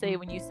have to say,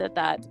 when you said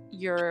that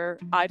your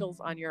idols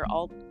on your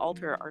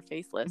altar are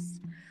faceless,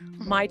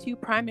 my 2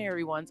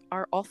 primary ones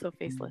are also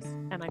faceless,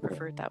 and I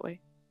prefer it that way.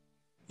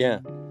 Yeah.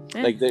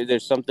 Like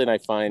there's something I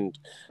find,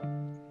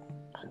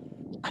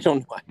 I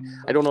don't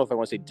know if I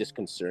want to say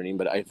disconcerting,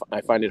 but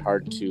I find it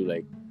hard to,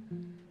 like,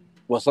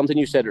 Well, something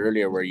you said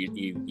earlier where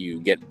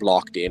you get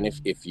blocked in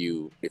if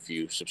you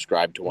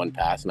subscribe to one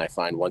path, and I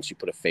find once you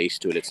put a face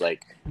to it, it's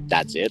like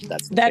that's it.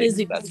 That's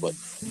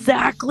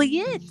exactly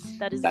it.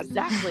 That is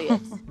exactly it.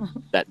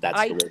 That's the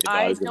way the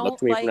guys would look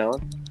to me from now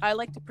on. I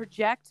like to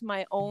project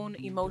my own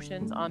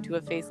emotions onto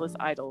a faceless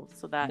idol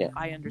so that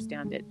I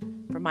understand it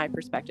from my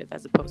perspective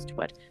as opposed to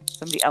what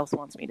somebody else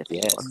wants me to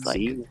think it looks like.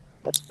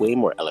 That's way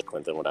more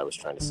eloquent than what I was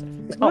trying to say.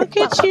 Look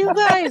at you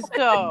guys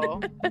go.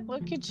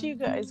 Look at you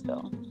guys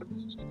go.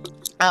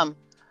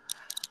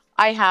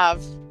 I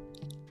have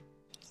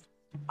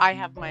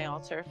my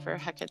altar for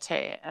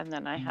Hecate, and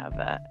then I have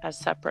a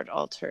separate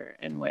altar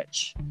in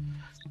which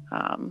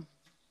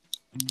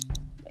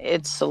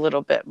it's a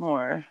little bit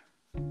more,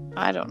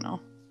 I don't know,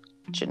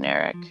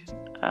 generic.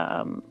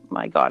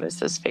 My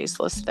goddess is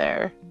faceless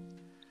there,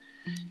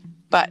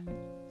 but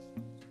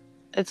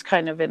it's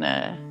kind of in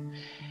a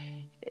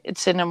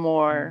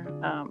more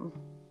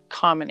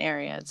common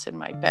area. It's in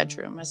my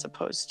bedroom as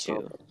opposed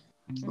to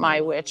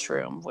my witch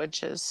room,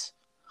 which is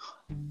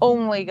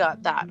only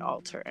got that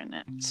altar in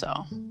it.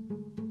 So,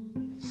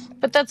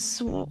 but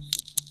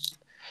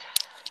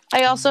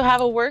I also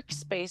have a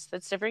workspace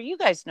that's different. You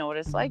guys know what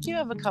it's like. You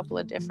have a couple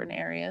of different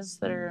areas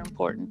that are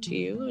important to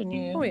you, and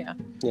you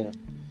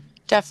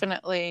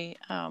definitely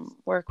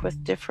work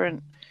with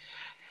different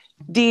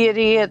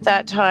deity at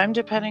that time,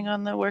 depending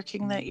on the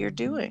working that you're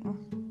doing.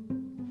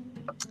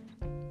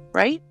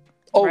 Right?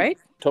 Oh, right?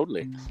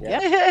 Totally.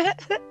 Yeah.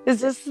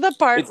 Is this the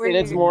part where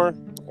it's more?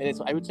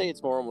 And I would say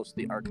it's more almost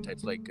the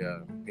archetypes, like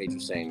Paige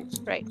was saying.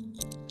 Right.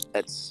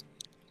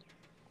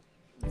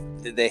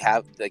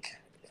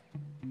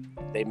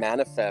 They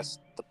manifest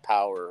the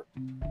power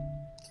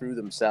through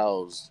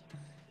themselves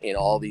in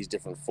all these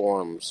different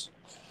forms,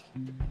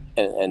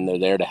 and they're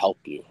there to help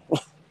you.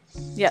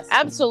 Yes,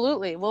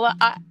 absolutely. Well,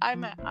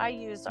 I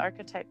use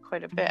archetype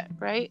quite a bit,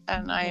 right?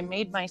 And I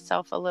made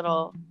myself a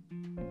little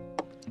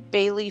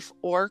Bayleaf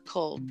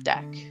Oracle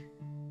deck.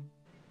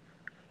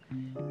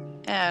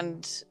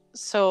 And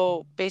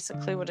so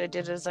basically what I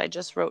did is I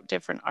just wrote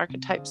different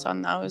archetypes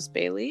on those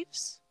bay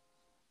leaves.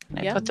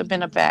 And I put them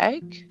in a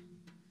bag.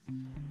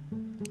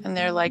 And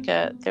they're like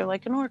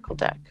an oracle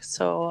deck.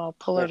 So I'll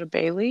pull out a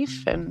bay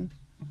leaf, and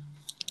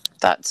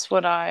that's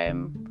what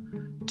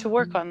I'm to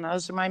work on.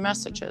 Those are my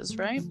messages,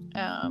 right?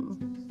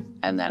 And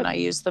then I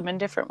use them in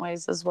different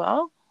ways as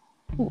well.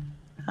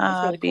 That's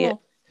really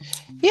cool.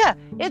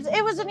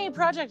 It was a neat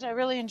project. I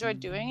really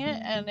enjoyed doing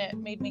it, and it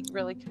made me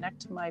really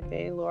connect to my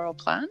bay laurel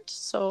plant.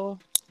 So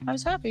I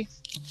was happy.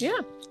 Yeah.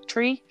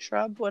 Tree,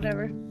 shrub,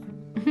 whatever.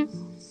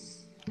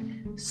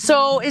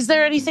 So is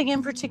there anything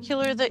in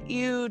particular that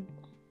you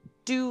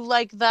do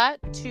like that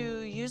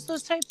to use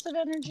those types of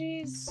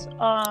energies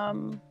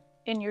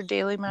in your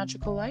daily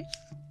magical life?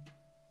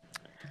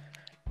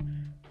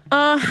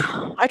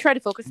 I try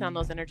to focus on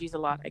those energies a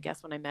lot. I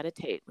guess when I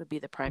meditate would be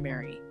the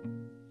primary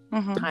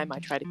time I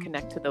try to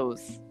connect to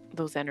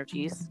those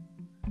energies.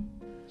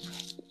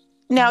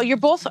 Now you're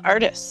both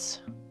artists.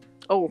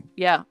 Oh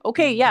yeah.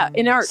 Okay. Yeah.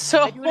 In art.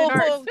 So I do it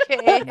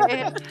in art.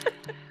 Okay.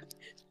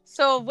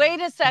 So wait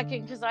a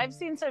second, because I've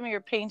seen some of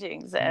your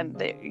paintings, and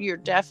you're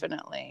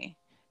definitely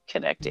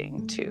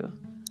connecting to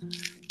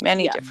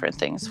many different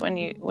things when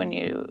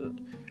you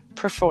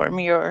perform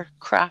your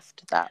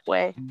craft that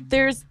way.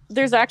 There's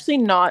actually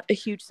not a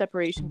huge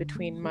separation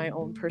between my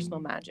own personal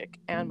magic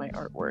and my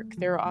artwork.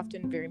 They're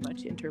often very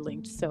much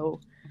interlinked.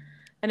 So,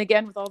 and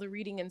again, with all the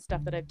reading and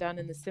stuff that I've done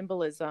in the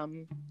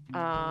symbolism,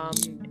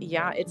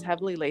 it's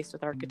heavily laced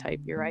with archetype.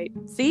 You're right.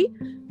 See,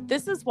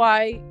 this is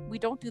why we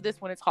don't do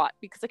this when it's hot,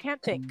 because I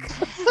can't think.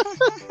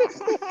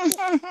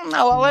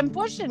 Well, I'm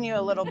pushing you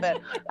a little bit.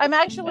 I'm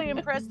actually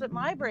impressed that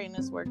my brain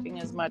is working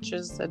as much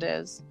as it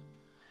is.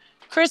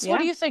 Chris, what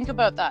do you think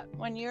about that?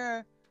 When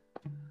you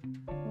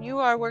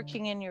are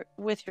working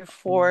with your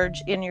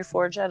forge, I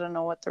don't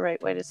know what the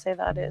right way to say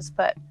that is,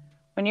 but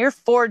when you're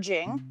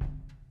forging.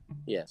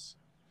 Yes.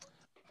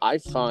 I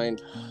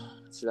find,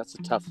 it's a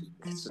tough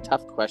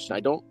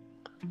question.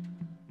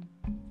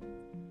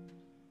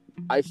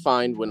 I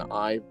find when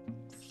I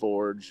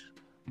forge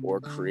or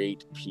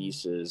create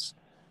pieces,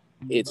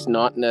 it's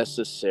not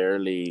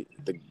necessarily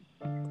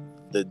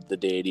the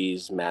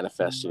deities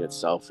manifesting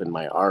itself in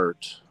my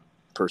art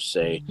per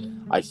se.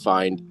 I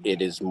find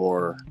it is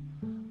more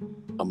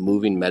a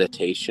moving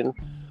meditation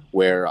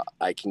where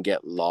I can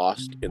get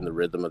lost in the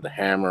rhythm of the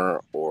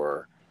hammer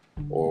or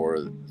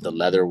the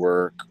leather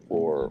work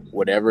or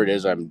whatever it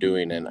is I'm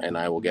doing, and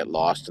I will get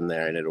lost in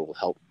there, and it will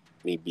help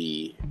me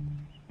be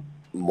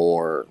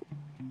more,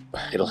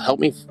 it'll help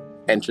me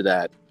enter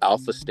that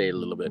alpha state a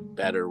little bit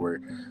better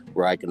where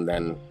I can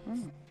then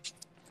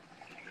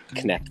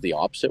connect the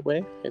opposite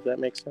way, if that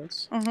makes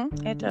sense.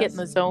 It does. Get in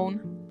the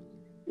zone.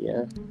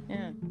 Yeah.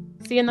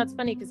 See, and that's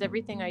funny because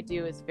everything I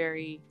do is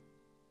very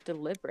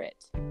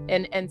deliberate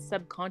and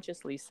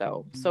subconsciously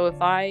so. So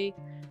if I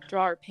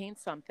draw or paint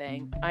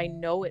something, I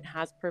know it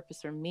has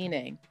purpose or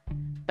meaning,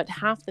 but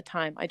half the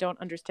time I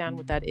don't understand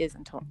what that is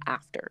until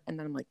after, and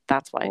then I'm like,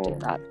 that's why I did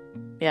that.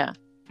 Yeah.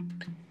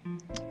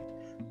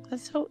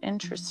 That's so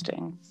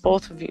interesting,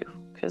 both of you,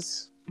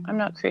 because I'm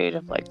not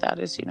creative like that,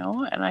 as you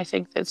know, and I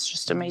think that's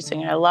just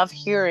amazing. I love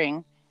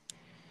hearing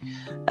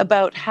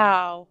about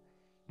how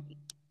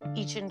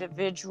each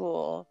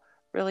individual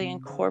really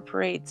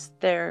incorporates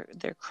their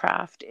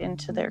craft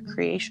into their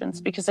creations,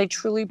 because I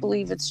truly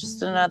believe it's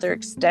just another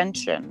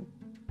extension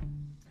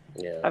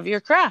of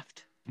your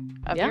craft,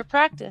 of your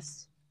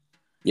practice.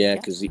 Yeah,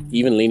 because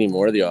even leaning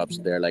more to the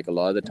opposite there, like a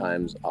lot of the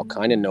times I'll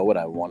kind of know what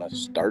I want to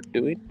start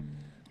doing,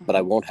 but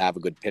I won't have a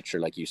good picture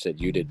like you said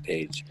you did,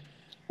 Paige,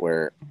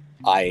 where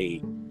I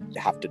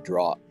have to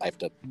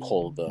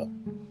pull the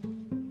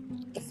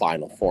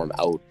final form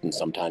out, and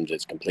sometimes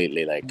it's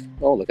completely like,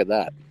 oh, look at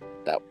that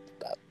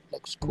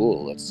looks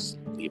cool, let's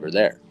leave her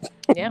there.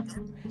 Yeah.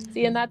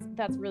 See, and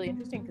that's really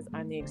interesting, because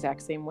I'm the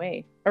exact same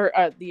way, or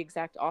the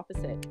exact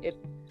opposite.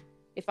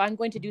 If I'm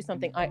going to do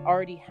something, I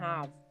already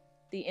have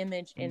the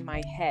image in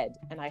my head,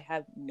 and I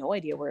have no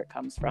idea where it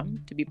comes from,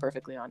 to be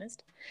perfectly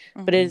honest.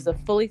 But it is a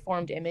fully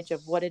formed image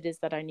of what it is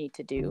that I need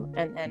to do,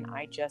 and then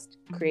I just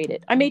create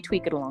it. I may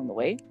tweak it along the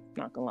way,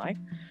 not gonna lie,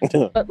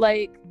 but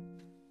like,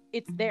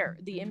 it's there.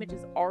 The image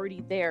is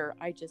already there.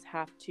 I just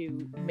have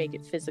to make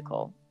it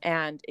physical.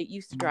 And it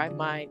used to drive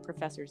my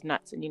professors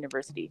nuts in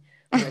university.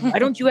 Like, why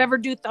don't you ever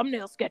do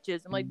thumbnail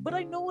sketches? I'm like, but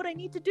I know what I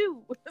need to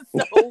do.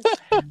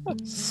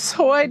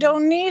 So I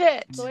don't need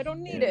it.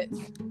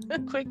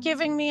 Quit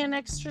giving me an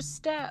extra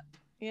step.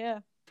 Yeah.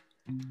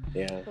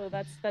 Yeah. So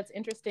that's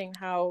interesting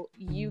how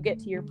you get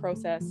to your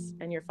process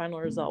and your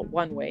final result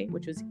one way,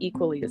 which was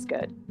equally as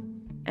good.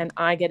 And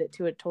I get it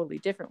to a totally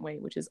different way,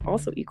 which is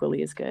also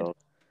equally as good.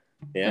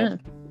 Yeah.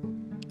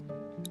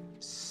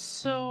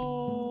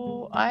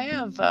 So I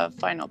have a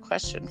final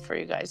question for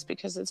you guys,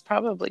 because it's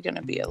probably going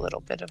to be a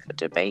little bit of a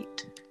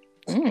debate.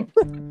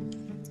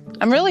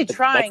 I'm really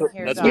trying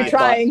here,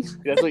 guys.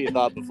 That's what you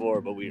thought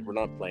before, but we're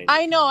not playing.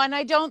 I know, and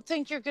I don't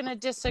think you're going to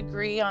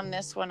disagree on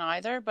this one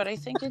either, but I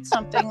think it's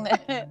something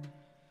that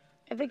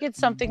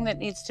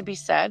needs to be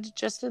said,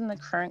 just in the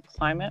current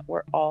climate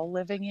we're all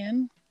living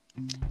in,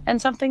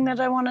 and something that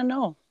I want to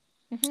know.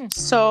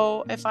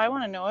 So if I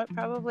want to know it,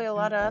 probably a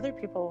lot of other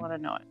people want to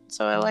know it.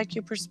 So I like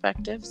your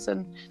perspectives,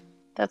 and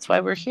that's why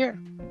we're here.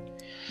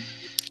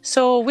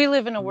 So we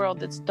live in a world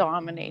that's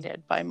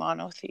dominated by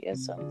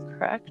monotheism,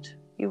 correct?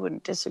 You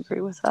wouldn't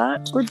disagree with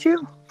that, would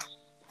you?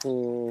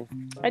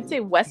 I'd say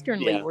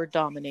Westernly we're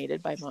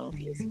dominated by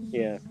monotheism.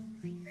 Yeah.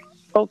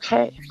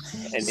 Okay.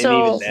 And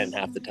even then,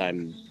 half the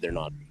time, they're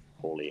not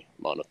wholly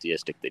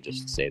monotheistic. They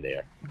just say they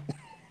are.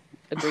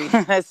 Agreed.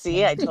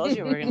 See, I told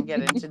you we're going to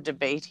get into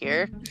debate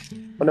here.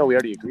 Oh, no, we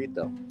already agreed,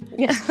 though.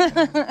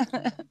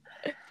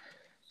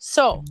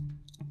 So,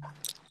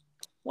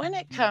 when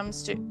it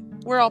comes to,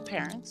 we're all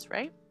parents,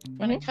 right?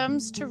 When it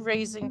comes to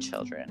raising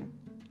children,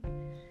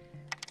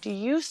 do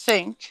you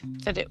think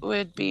that it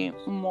would be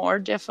more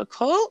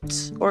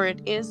difficult, or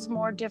it is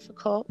more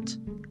difficult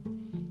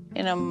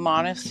with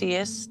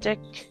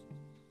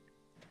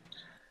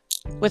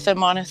a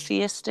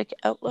monotheistic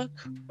outlook,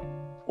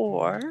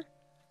 or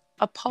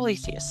a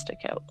polytheistic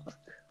outlook?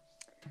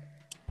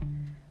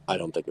 I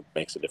don't think it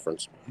makes a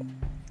difference.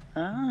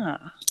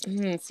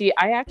 See,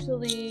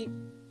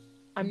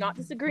 I'm not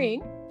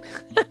disagreeing.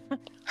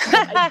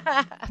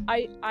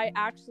 I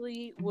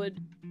actually would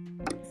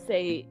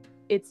say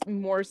it's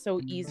more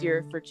so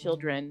easier for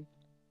children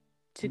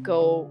to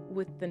go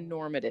with the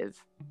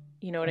normative.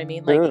 You know what I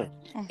mean? Like,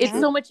 it's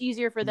so much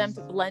easier for them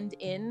to blend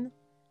in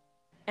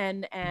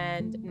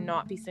and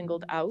not be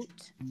singled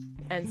out.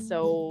 And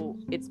so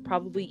it's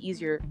probably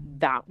easier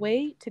that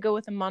way to go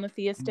with a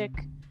monotheistic,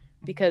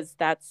 because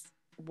that's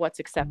what's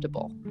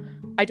acceptable.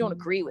 I don't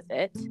agree with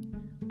it.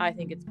 I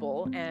think it's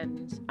bull.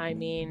 And I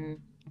mean,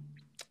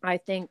 I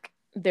think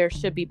there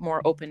should be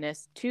more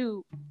openness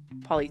to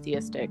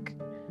polytheistic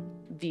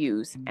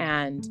views,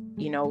 and,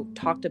 you know,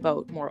 talked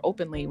about more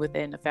openly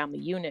within a family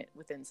unit,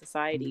 within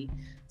society,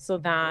 so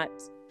that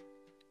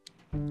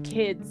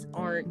kids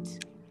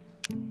aren't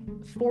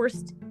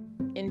forced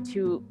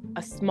into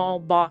a small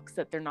box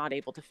that they're not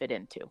able to fit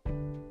into.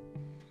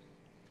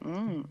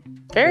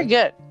 Very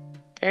good.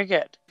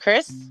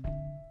 Chris, do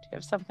you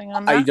have something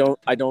on that?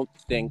 I don't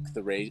think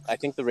I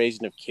think the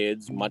raising of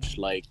kids, much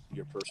like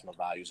your personal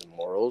values and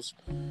morals,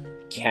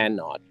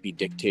 cannot be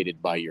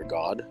dictated by your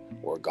God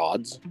or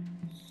gods.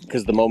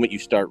 Because the moment you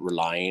start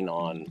relying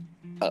on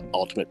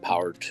ultimate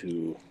power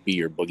to be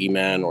your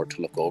boogeyman or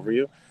to look over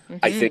you,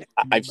 I think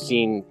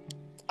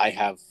I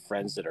have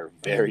friends that are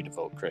very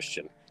devout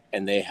Christian,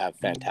 and they have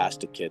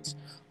fantastic kids.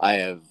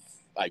 I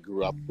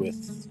grew up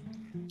with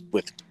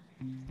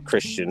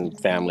Christian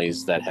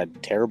families that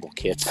had terrible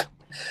kids,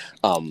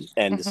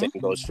 and the same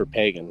goes for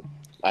pagan.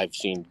 I've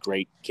seen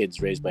great kids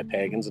raised by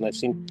pagans, and I've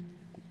seen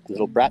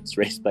little brats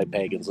raised by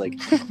pagans. Like,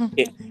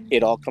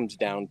 it all comes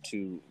down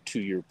to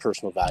your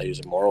personal values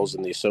and morals,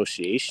 and the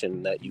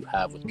association that you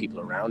have with people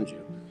around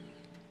you.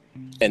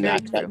 And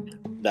that's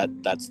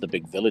the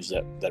big village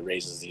that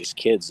raises these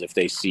kids. If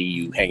they see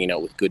you hanging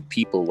out with good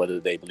people, whether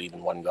they believe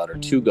in one God or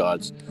two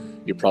gods,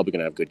 you're probably going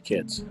to have good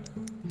kids.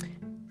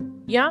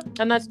 Yeah,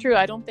 and that's true.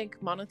 I don't think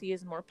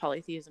monotheism or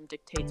polytheism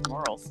dictates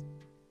morals.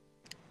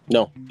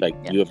 No, like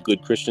you have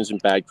good Christians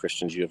and bad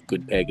Christians. You have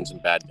good pagans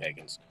and bad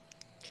pagans.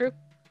 True.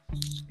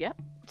 Yeah.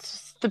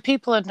 It's the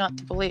people and not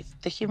the belief.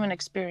 The human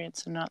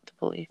experience and not the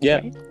belief. Yeah.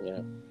 Right?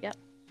 Yeah.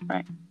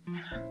 Right.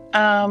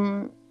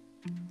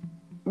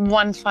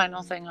 One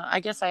final thing.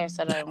 I guess I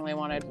said I only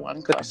wanted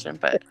one question,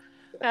 but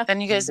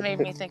then you guys made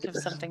me think of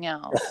something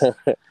else.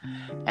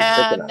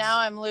 And now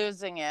I'm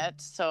losing it.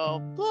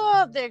 So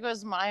there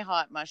goes my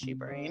hot, mushy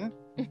brain.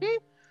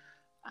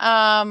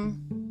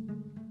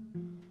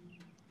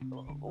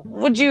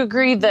 Would you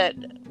agree that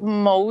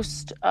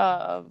most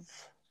of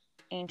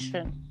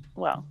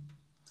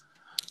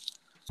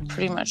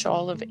pretty much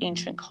all of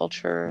ancient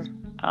culture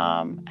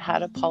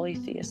had a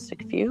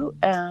polytheistic view?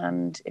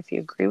 And if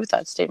you agree with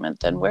that statement,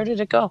 then where did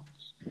it go?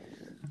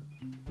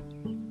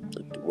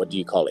 What do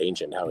you call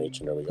ancient? How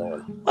ancient are we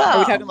going? Well, are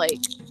we talking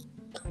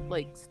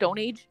like Stone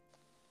Age?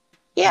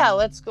 Yeah,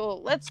 let's go.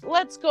 Let's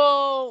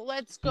go.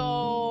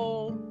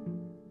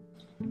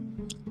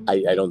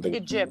 I don't think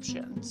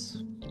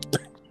Egyptians.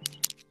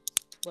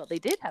 Well, they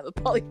did have a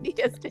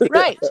polytheistic.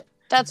 Right.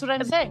 That's what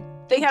I'm saying.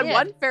 They had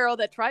one pharaoh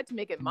that tried to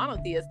make it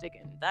monotheistic,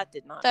 and that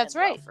did not. That's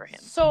right. Well for him.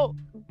 So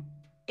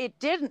it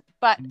didn't,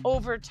 but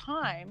over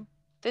time,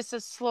 this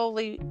has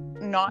slowly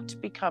not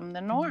become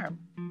the norm.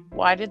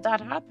 Why did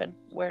that happen?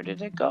 Where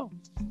did it go?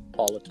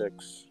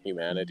 Politics,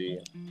 humanity,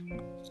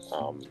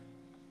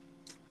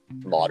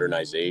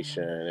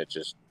 modernization. It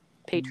just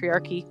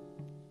patriarchy.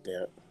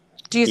 Yeah.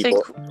 Do you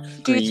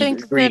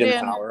think greed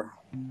and power?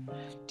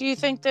 Do you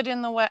think that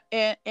in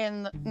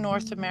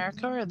North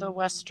America or the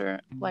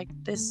Western, like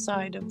this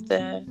side of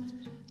the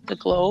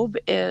globe,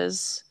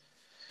 is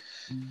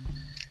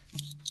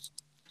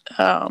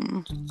a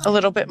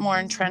little bit more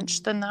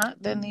entrenched than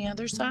the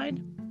other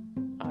side?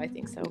 I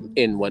think so.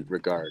 In what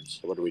regards?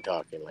 What are we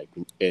talking? Like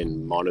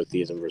in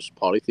monotheism versus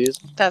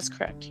polytheism? That's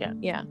correct. Yeah.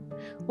 Yeah.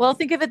 Well,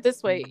 think of it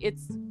this way: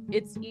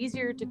 it's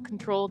easier to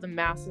control the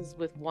masses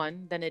with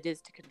one than it is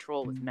to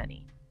control with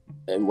many.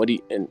 And what do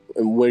you and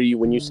where do you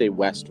when you say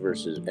West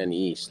versus and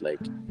East,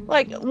 like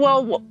North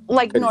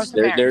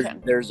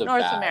American? There's a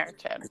North vast,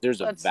 American.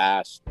 There's a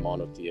vast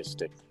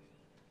monotheistic.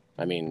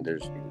 I mean,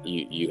 there's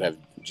you have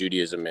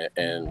Judaism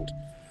and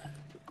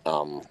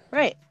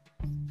right.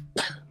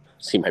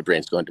 See, my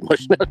brain's going to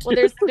mush now too. Well,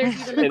 there's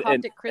even the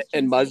Coptic Christians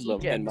and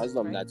Muslim in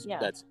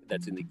Egypt.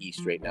 That's in the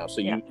East right now.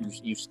 So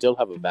you still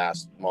have a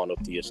vast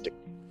monotheistic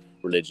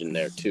religion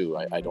there too.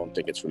 I don't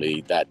think it's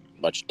really that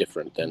much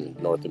different than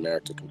North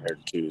America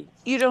compared to.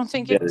 You don't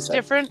think it's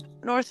different,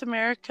 North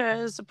America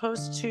as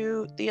opposed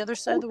to the other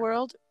side of the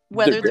world?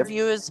 Whether the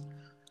view is.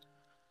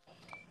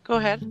 Go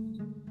ahead.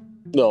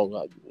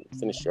 No,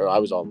 finish your.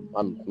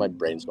 My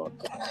brain's gone.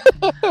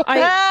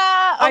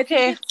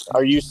 Okay.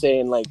 Are you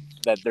saying like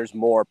that there's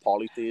more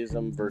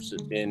polytheism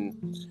versus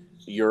in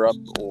Europe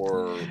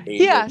or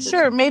Asia? Yeah,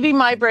 sure. Maybe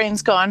my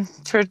brain's gone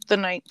for the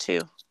night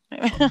too,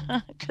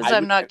 because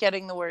I'm not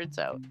getting the words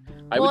out.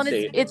 I would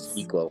say it's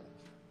equal.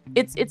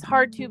 It's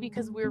hard too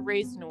because we're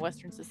raised in a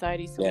Western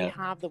society, so we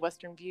have the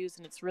Western views,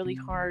 and it's really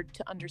hard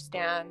to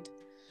understand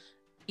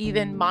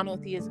even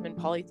monotheism and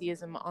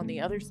polytheism on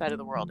the other side of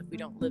the world if we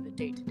don't live it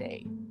day to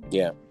day.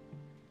 Yeah.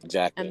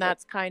 Exactly. And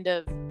that's kind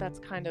of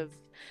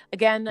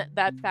again,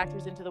 that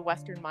factors into the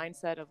Western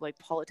mindset of like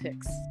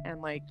politics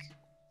and like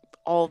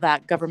all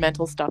that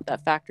governmental stuff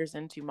that factors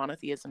into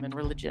monotheism and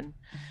religion.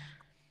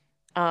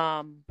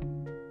 But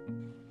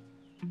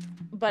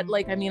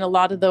like, I mean, a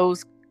lot of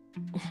those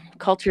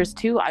cultures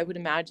too, I would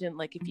imagine,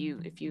 like if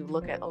you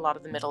look at a lot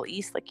of the Middle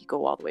East, like you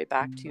go all the way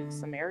back to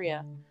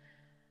Samaria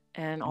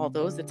and all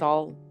those, it's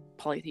all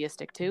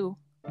polytheistic too.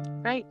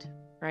 Right.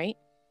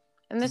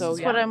 And this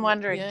is what I'm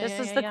wondering. This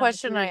is the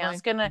question I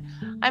ask. And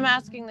I'm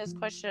asking this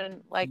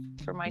question like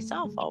for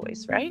myself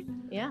always, right?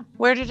 Yeah.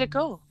 Where did it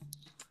go?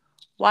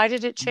 Why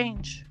did it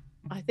change?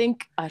 I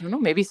don't know,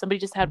 maybe somebody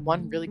just had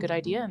one really good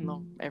idea and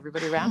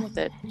everybody ran with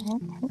it.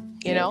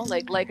 You know,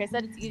 like I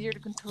said, it's easier to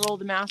control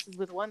the masses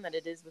with one than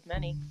it is with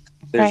many.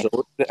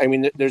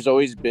 There's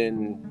always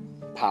been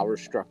power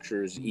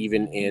structures,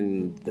 even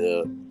in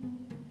the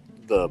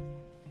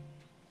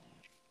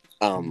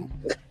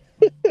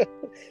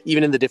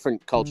even in the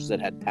different cultures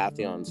that had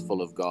pantheons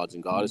full of gods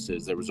and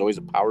goddesses, there was always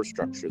a power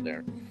structure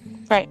there.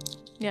 Right.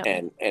 Yeah.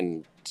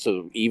 And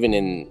so even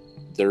in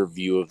their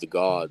view of the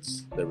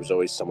gods, there was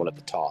always someone at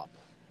the top.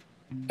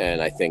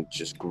 And I think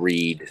just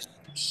greed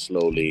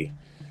slowly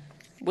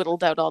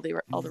whittled out all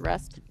the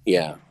rest.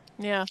 Yeah.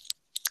 Yeah.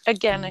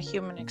 Again, a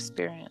human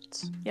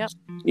experience. Yep.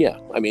 Yeah.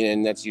 I mean,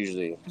 and that's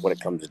usually what it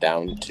comes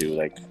down to.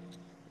 Like,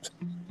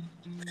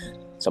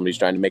 somebody's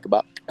trying to make a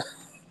buck.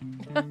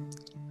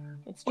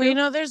 Well, you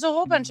know, there's a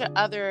whole bunch of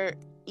other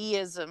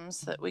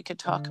isms that we could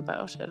talk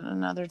about at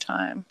another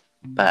time.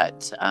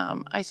 But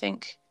I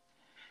think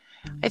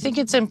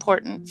it's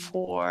important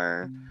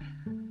for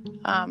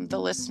the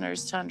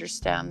listeners to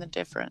understand the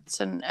difference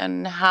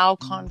and how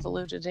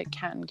convoluted it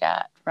can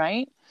get,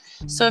 right?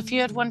 So if you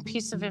had one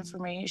piece of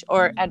information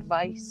or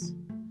advice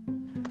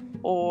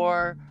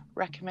or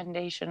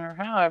recommendation, or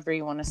however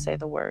you want to say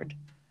the word,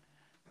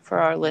 for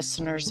our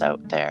listeners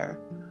out there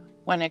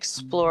when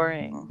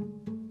exploring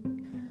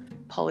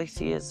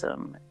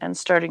polytheism and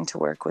starting to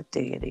work with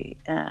deity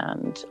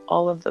and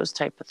all of those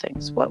type of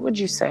things? What would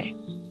you say,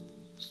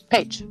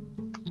 Paige?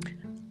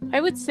 I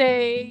would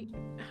say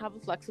have a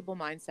flexible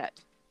mindset.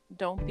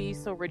 Don't be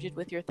so rigid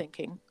with your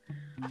thinking.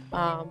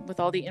 With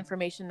all the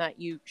information that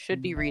you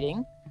should be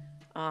reading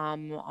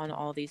on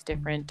all these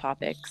different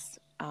topics,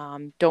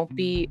 don't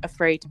be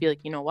afraid to be like,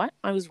 you know what,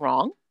 I was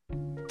wrong,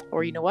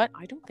 or you know what,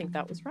 I don't think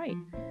that was right.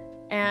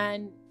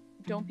 And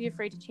don't be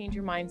afraid to change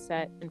your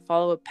mindset and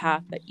follow a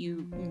path that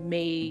you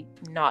may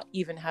not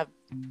even have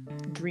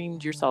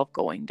dreamed yourself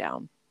going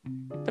down.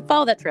 But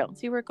follow that trail and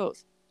see where it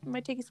goes. It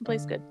might take you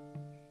someplace good.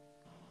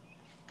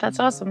 That's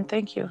awesome.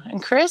 Thank you.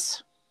 And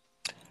Chris?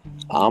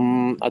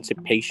 I'd say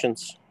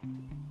patience.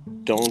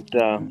 Don't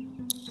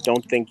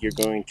think you're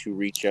going to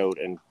reach out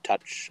and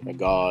touch a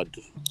god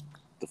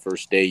the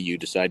first day you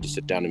decide to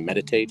sit down and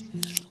meditate.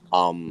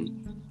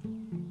 And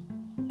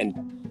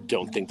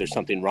don't think there's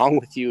something wrong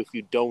with you if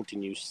you don't,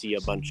 and you see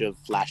a bunch of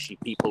flashy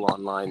people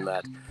online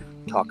that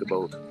talk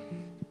about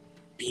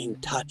being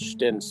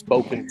touched and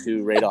spoken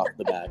to right off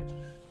the bat.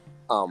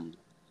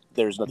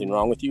 There's nothing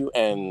wrong with you,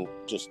 and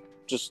just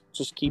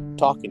keep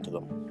talking to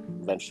them.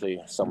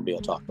 Eventually somebody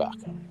will talk back.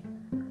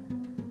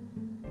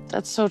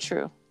 That's so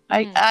true.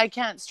 I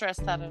can't stress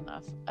that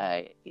enough.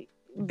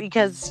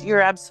 Because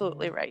you're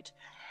absolutely right.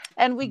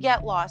 And we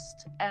get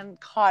lost and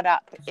caught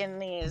up in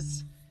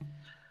these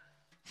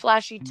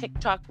flashy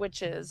TikTok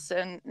witches,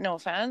 and no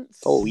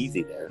offense. Oh,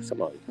 easy there.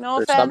 Come on. No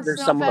There's offense. There's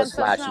no some offense. of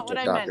us That's flashy not what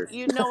I meant. TikTokers.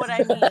 You know what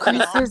I mean.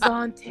 Chris is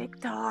on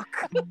TikTok.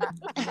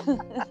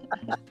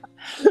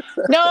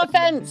 No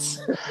offense.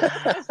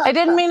 I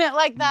didn't mean it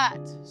like that.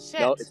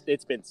 Shit. No,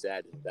 it's been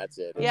said. That's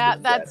it.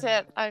 That's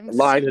it. I'm the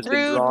line has been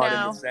screwed drawn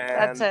now. in the sand.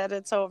 That's it.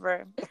 It's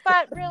over.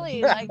 But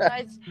really, like,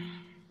 guys,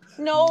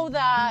 know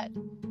that,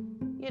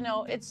 you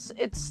know,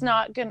 it's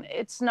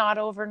not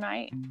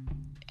overnight.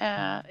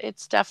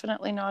 It's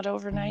definitely not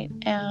overnight.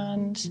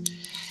 And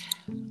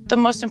the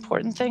most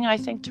important thing I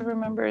think to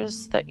remember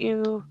is that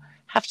you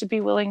have to be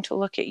willing to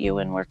look at you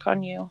and work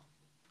on you.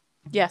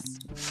 Yes.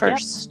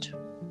 First.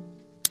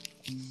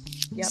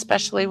 Yep.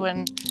 Especially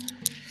when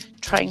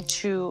trying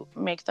to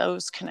make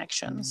those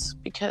connections,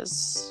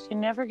 because you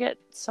never get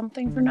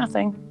something for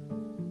nothing.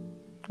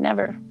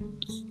 Never.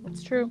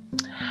 That's true.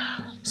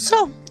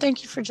 So,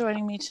 thank you for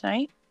joining me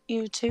tonight,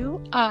 you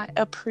two. I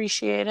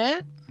appreciate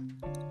it.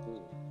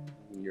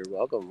 You're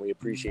welcome. We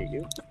appreciate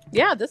you.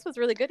 Yeah, this was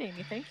really good,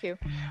 Amy. Thank you.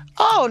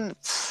 Oh,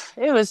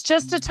 it was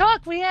just a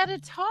talk. We had a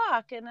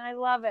talk, and I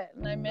love it.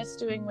 And I miss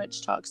doing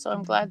Witch Talk, so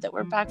I'm glad that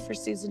we're back for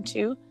season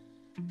 2.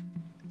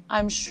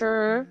 I'm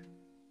sure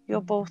you'll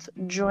both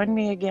join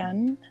me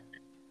again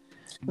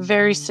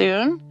very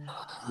soon.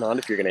 Not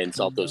if you're going to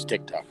insult those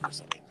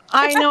TikTokers.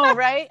 I know,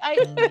 right?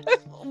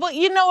 Well,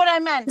 you know what I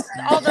meant.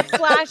 All the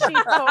flashy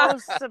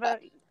posts about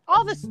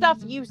all the stuff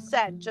you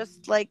said,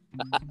 just like,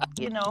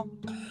 you know,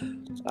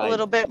 a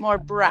little bit more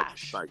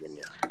brash.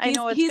 I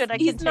know it's good. I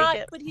can take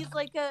it. But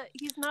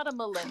he's not a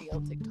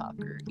millennial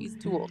TikToker. He's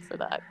too old for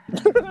that.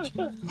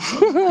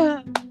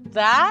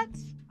 That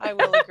I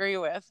will agree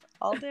with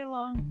all day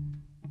long.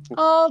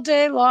 All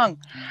day long.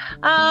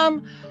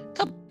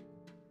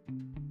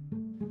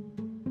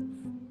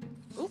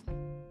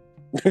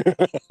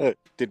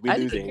 Did we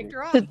lose Amy?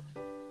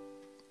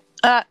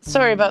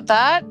 Sorry about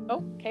that.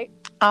 Oh, okay.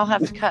 I'll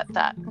have to cut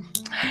that.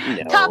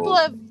 No. Couple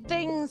of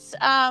things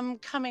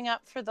coming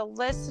up for the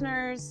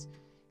listeners.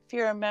 If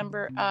you're a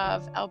member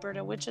of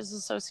Alberta Witches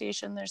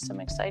Association, there's some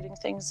exciting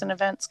things and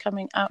events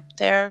coming up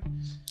there.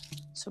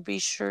 So be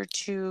sure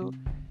to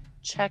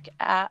check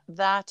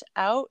that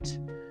out.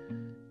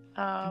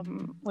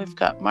 We've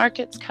got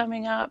markets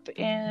coming up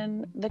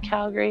in the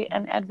Calgary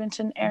and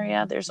Edmonton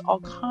area. There's all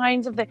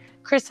kinds of things.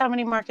 Chris, how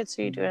many markets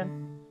are you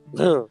doing?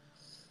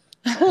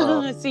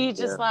 See, he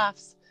just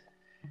laughs.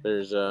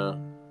 There's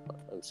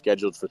I'm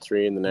scheduled for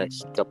 3 in the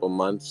next couple of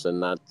months,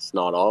 and that's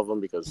not all of them,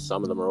 because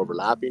some of them are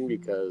overlapping,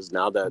 because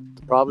now that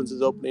the province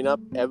is opening up,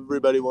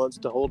 everybody wants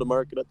to hold a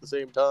market at the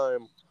same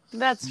time.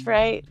 That's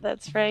right.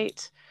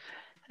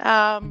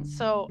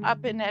 So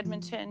up in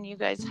Edmonton, you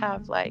guys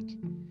have like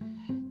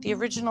the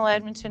original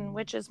Edmonton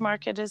Witches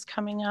Market is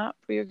coming up.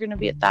 You're going to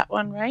be at that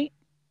one, right?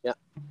 Yeah.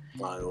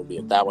 I will be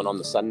at that one on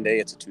the Sunday.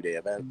 It's a 2-day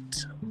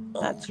event.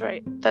 That's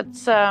right.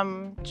 That's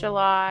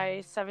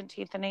July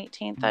 17th and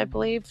 18th, I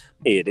believe.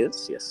 It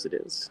is. Yes, it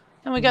is.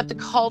 And we got the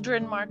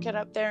Cauldron Market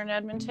up there in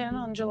Edmonton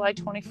on July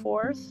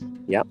 24th.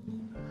 Yep.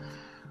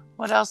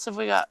 What else have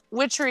we got?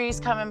 Witchery's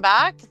coming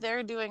back.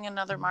 They're doing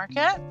another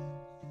market.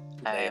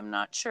 I am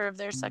not sure of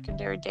their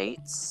secondary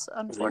dates,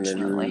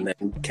 unfortunately.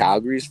 And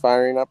Calgary's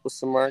firing up with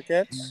some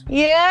markets.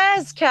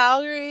 Yes,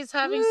 Calgary's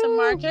having some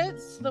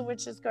markets. The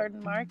Witches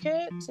Garden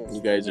Market. You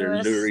guys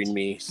are luring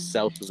me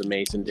south of the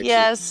Mason-Dixon.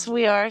 Yes,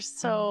 we are.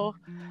 So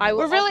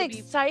we're really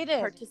excited.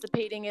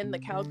 Participating in the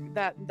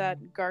that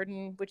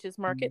Garden Witches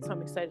Market, so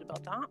I'm excited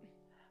about that.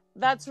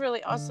 That's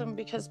really awesome,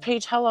 because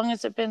Paige, how long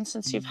has it been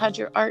since you've had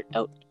your art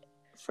out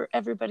for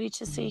everybody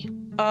to see?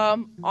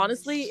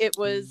 Honestly, it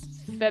was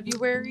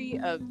February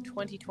of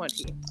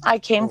 2020. I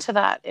came to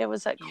that. It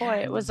was at Koi.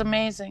 It was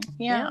amazing.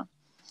 Yeah.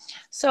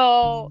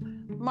 So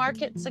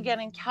markets again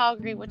in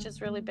Calgary, which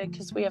is really big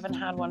because we haven't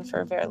had one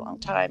for a very long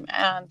time.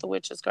 And the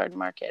Witches Garden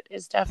Market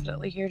is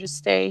definitely here to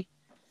stay.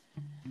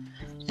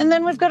 And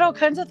then we've got all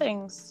kinds of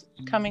things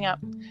coming up.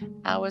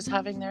 Owa's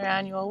having their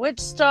annual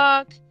Witch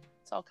Talk.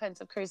 It's all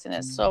kinds of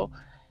craziness. So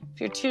if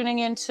you're tuning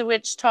into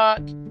Witch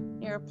Talk,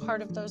 you're a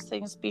part of those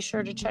things, be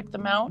sure to check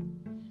them out.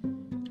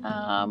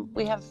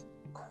 We have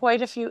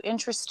quite a few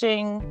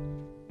interesting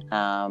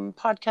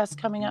podcasts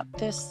coming up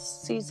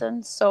this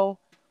season, so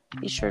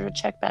be sure to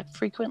check back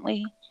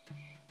frequently.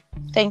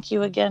 Thank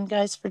you again,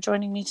 guys, for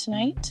joining me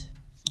tonight.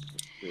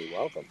 You're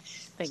welcome.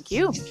 Thank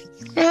you.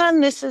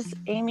 And this is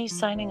Amy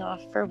signing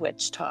off for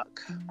Witch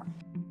Talk.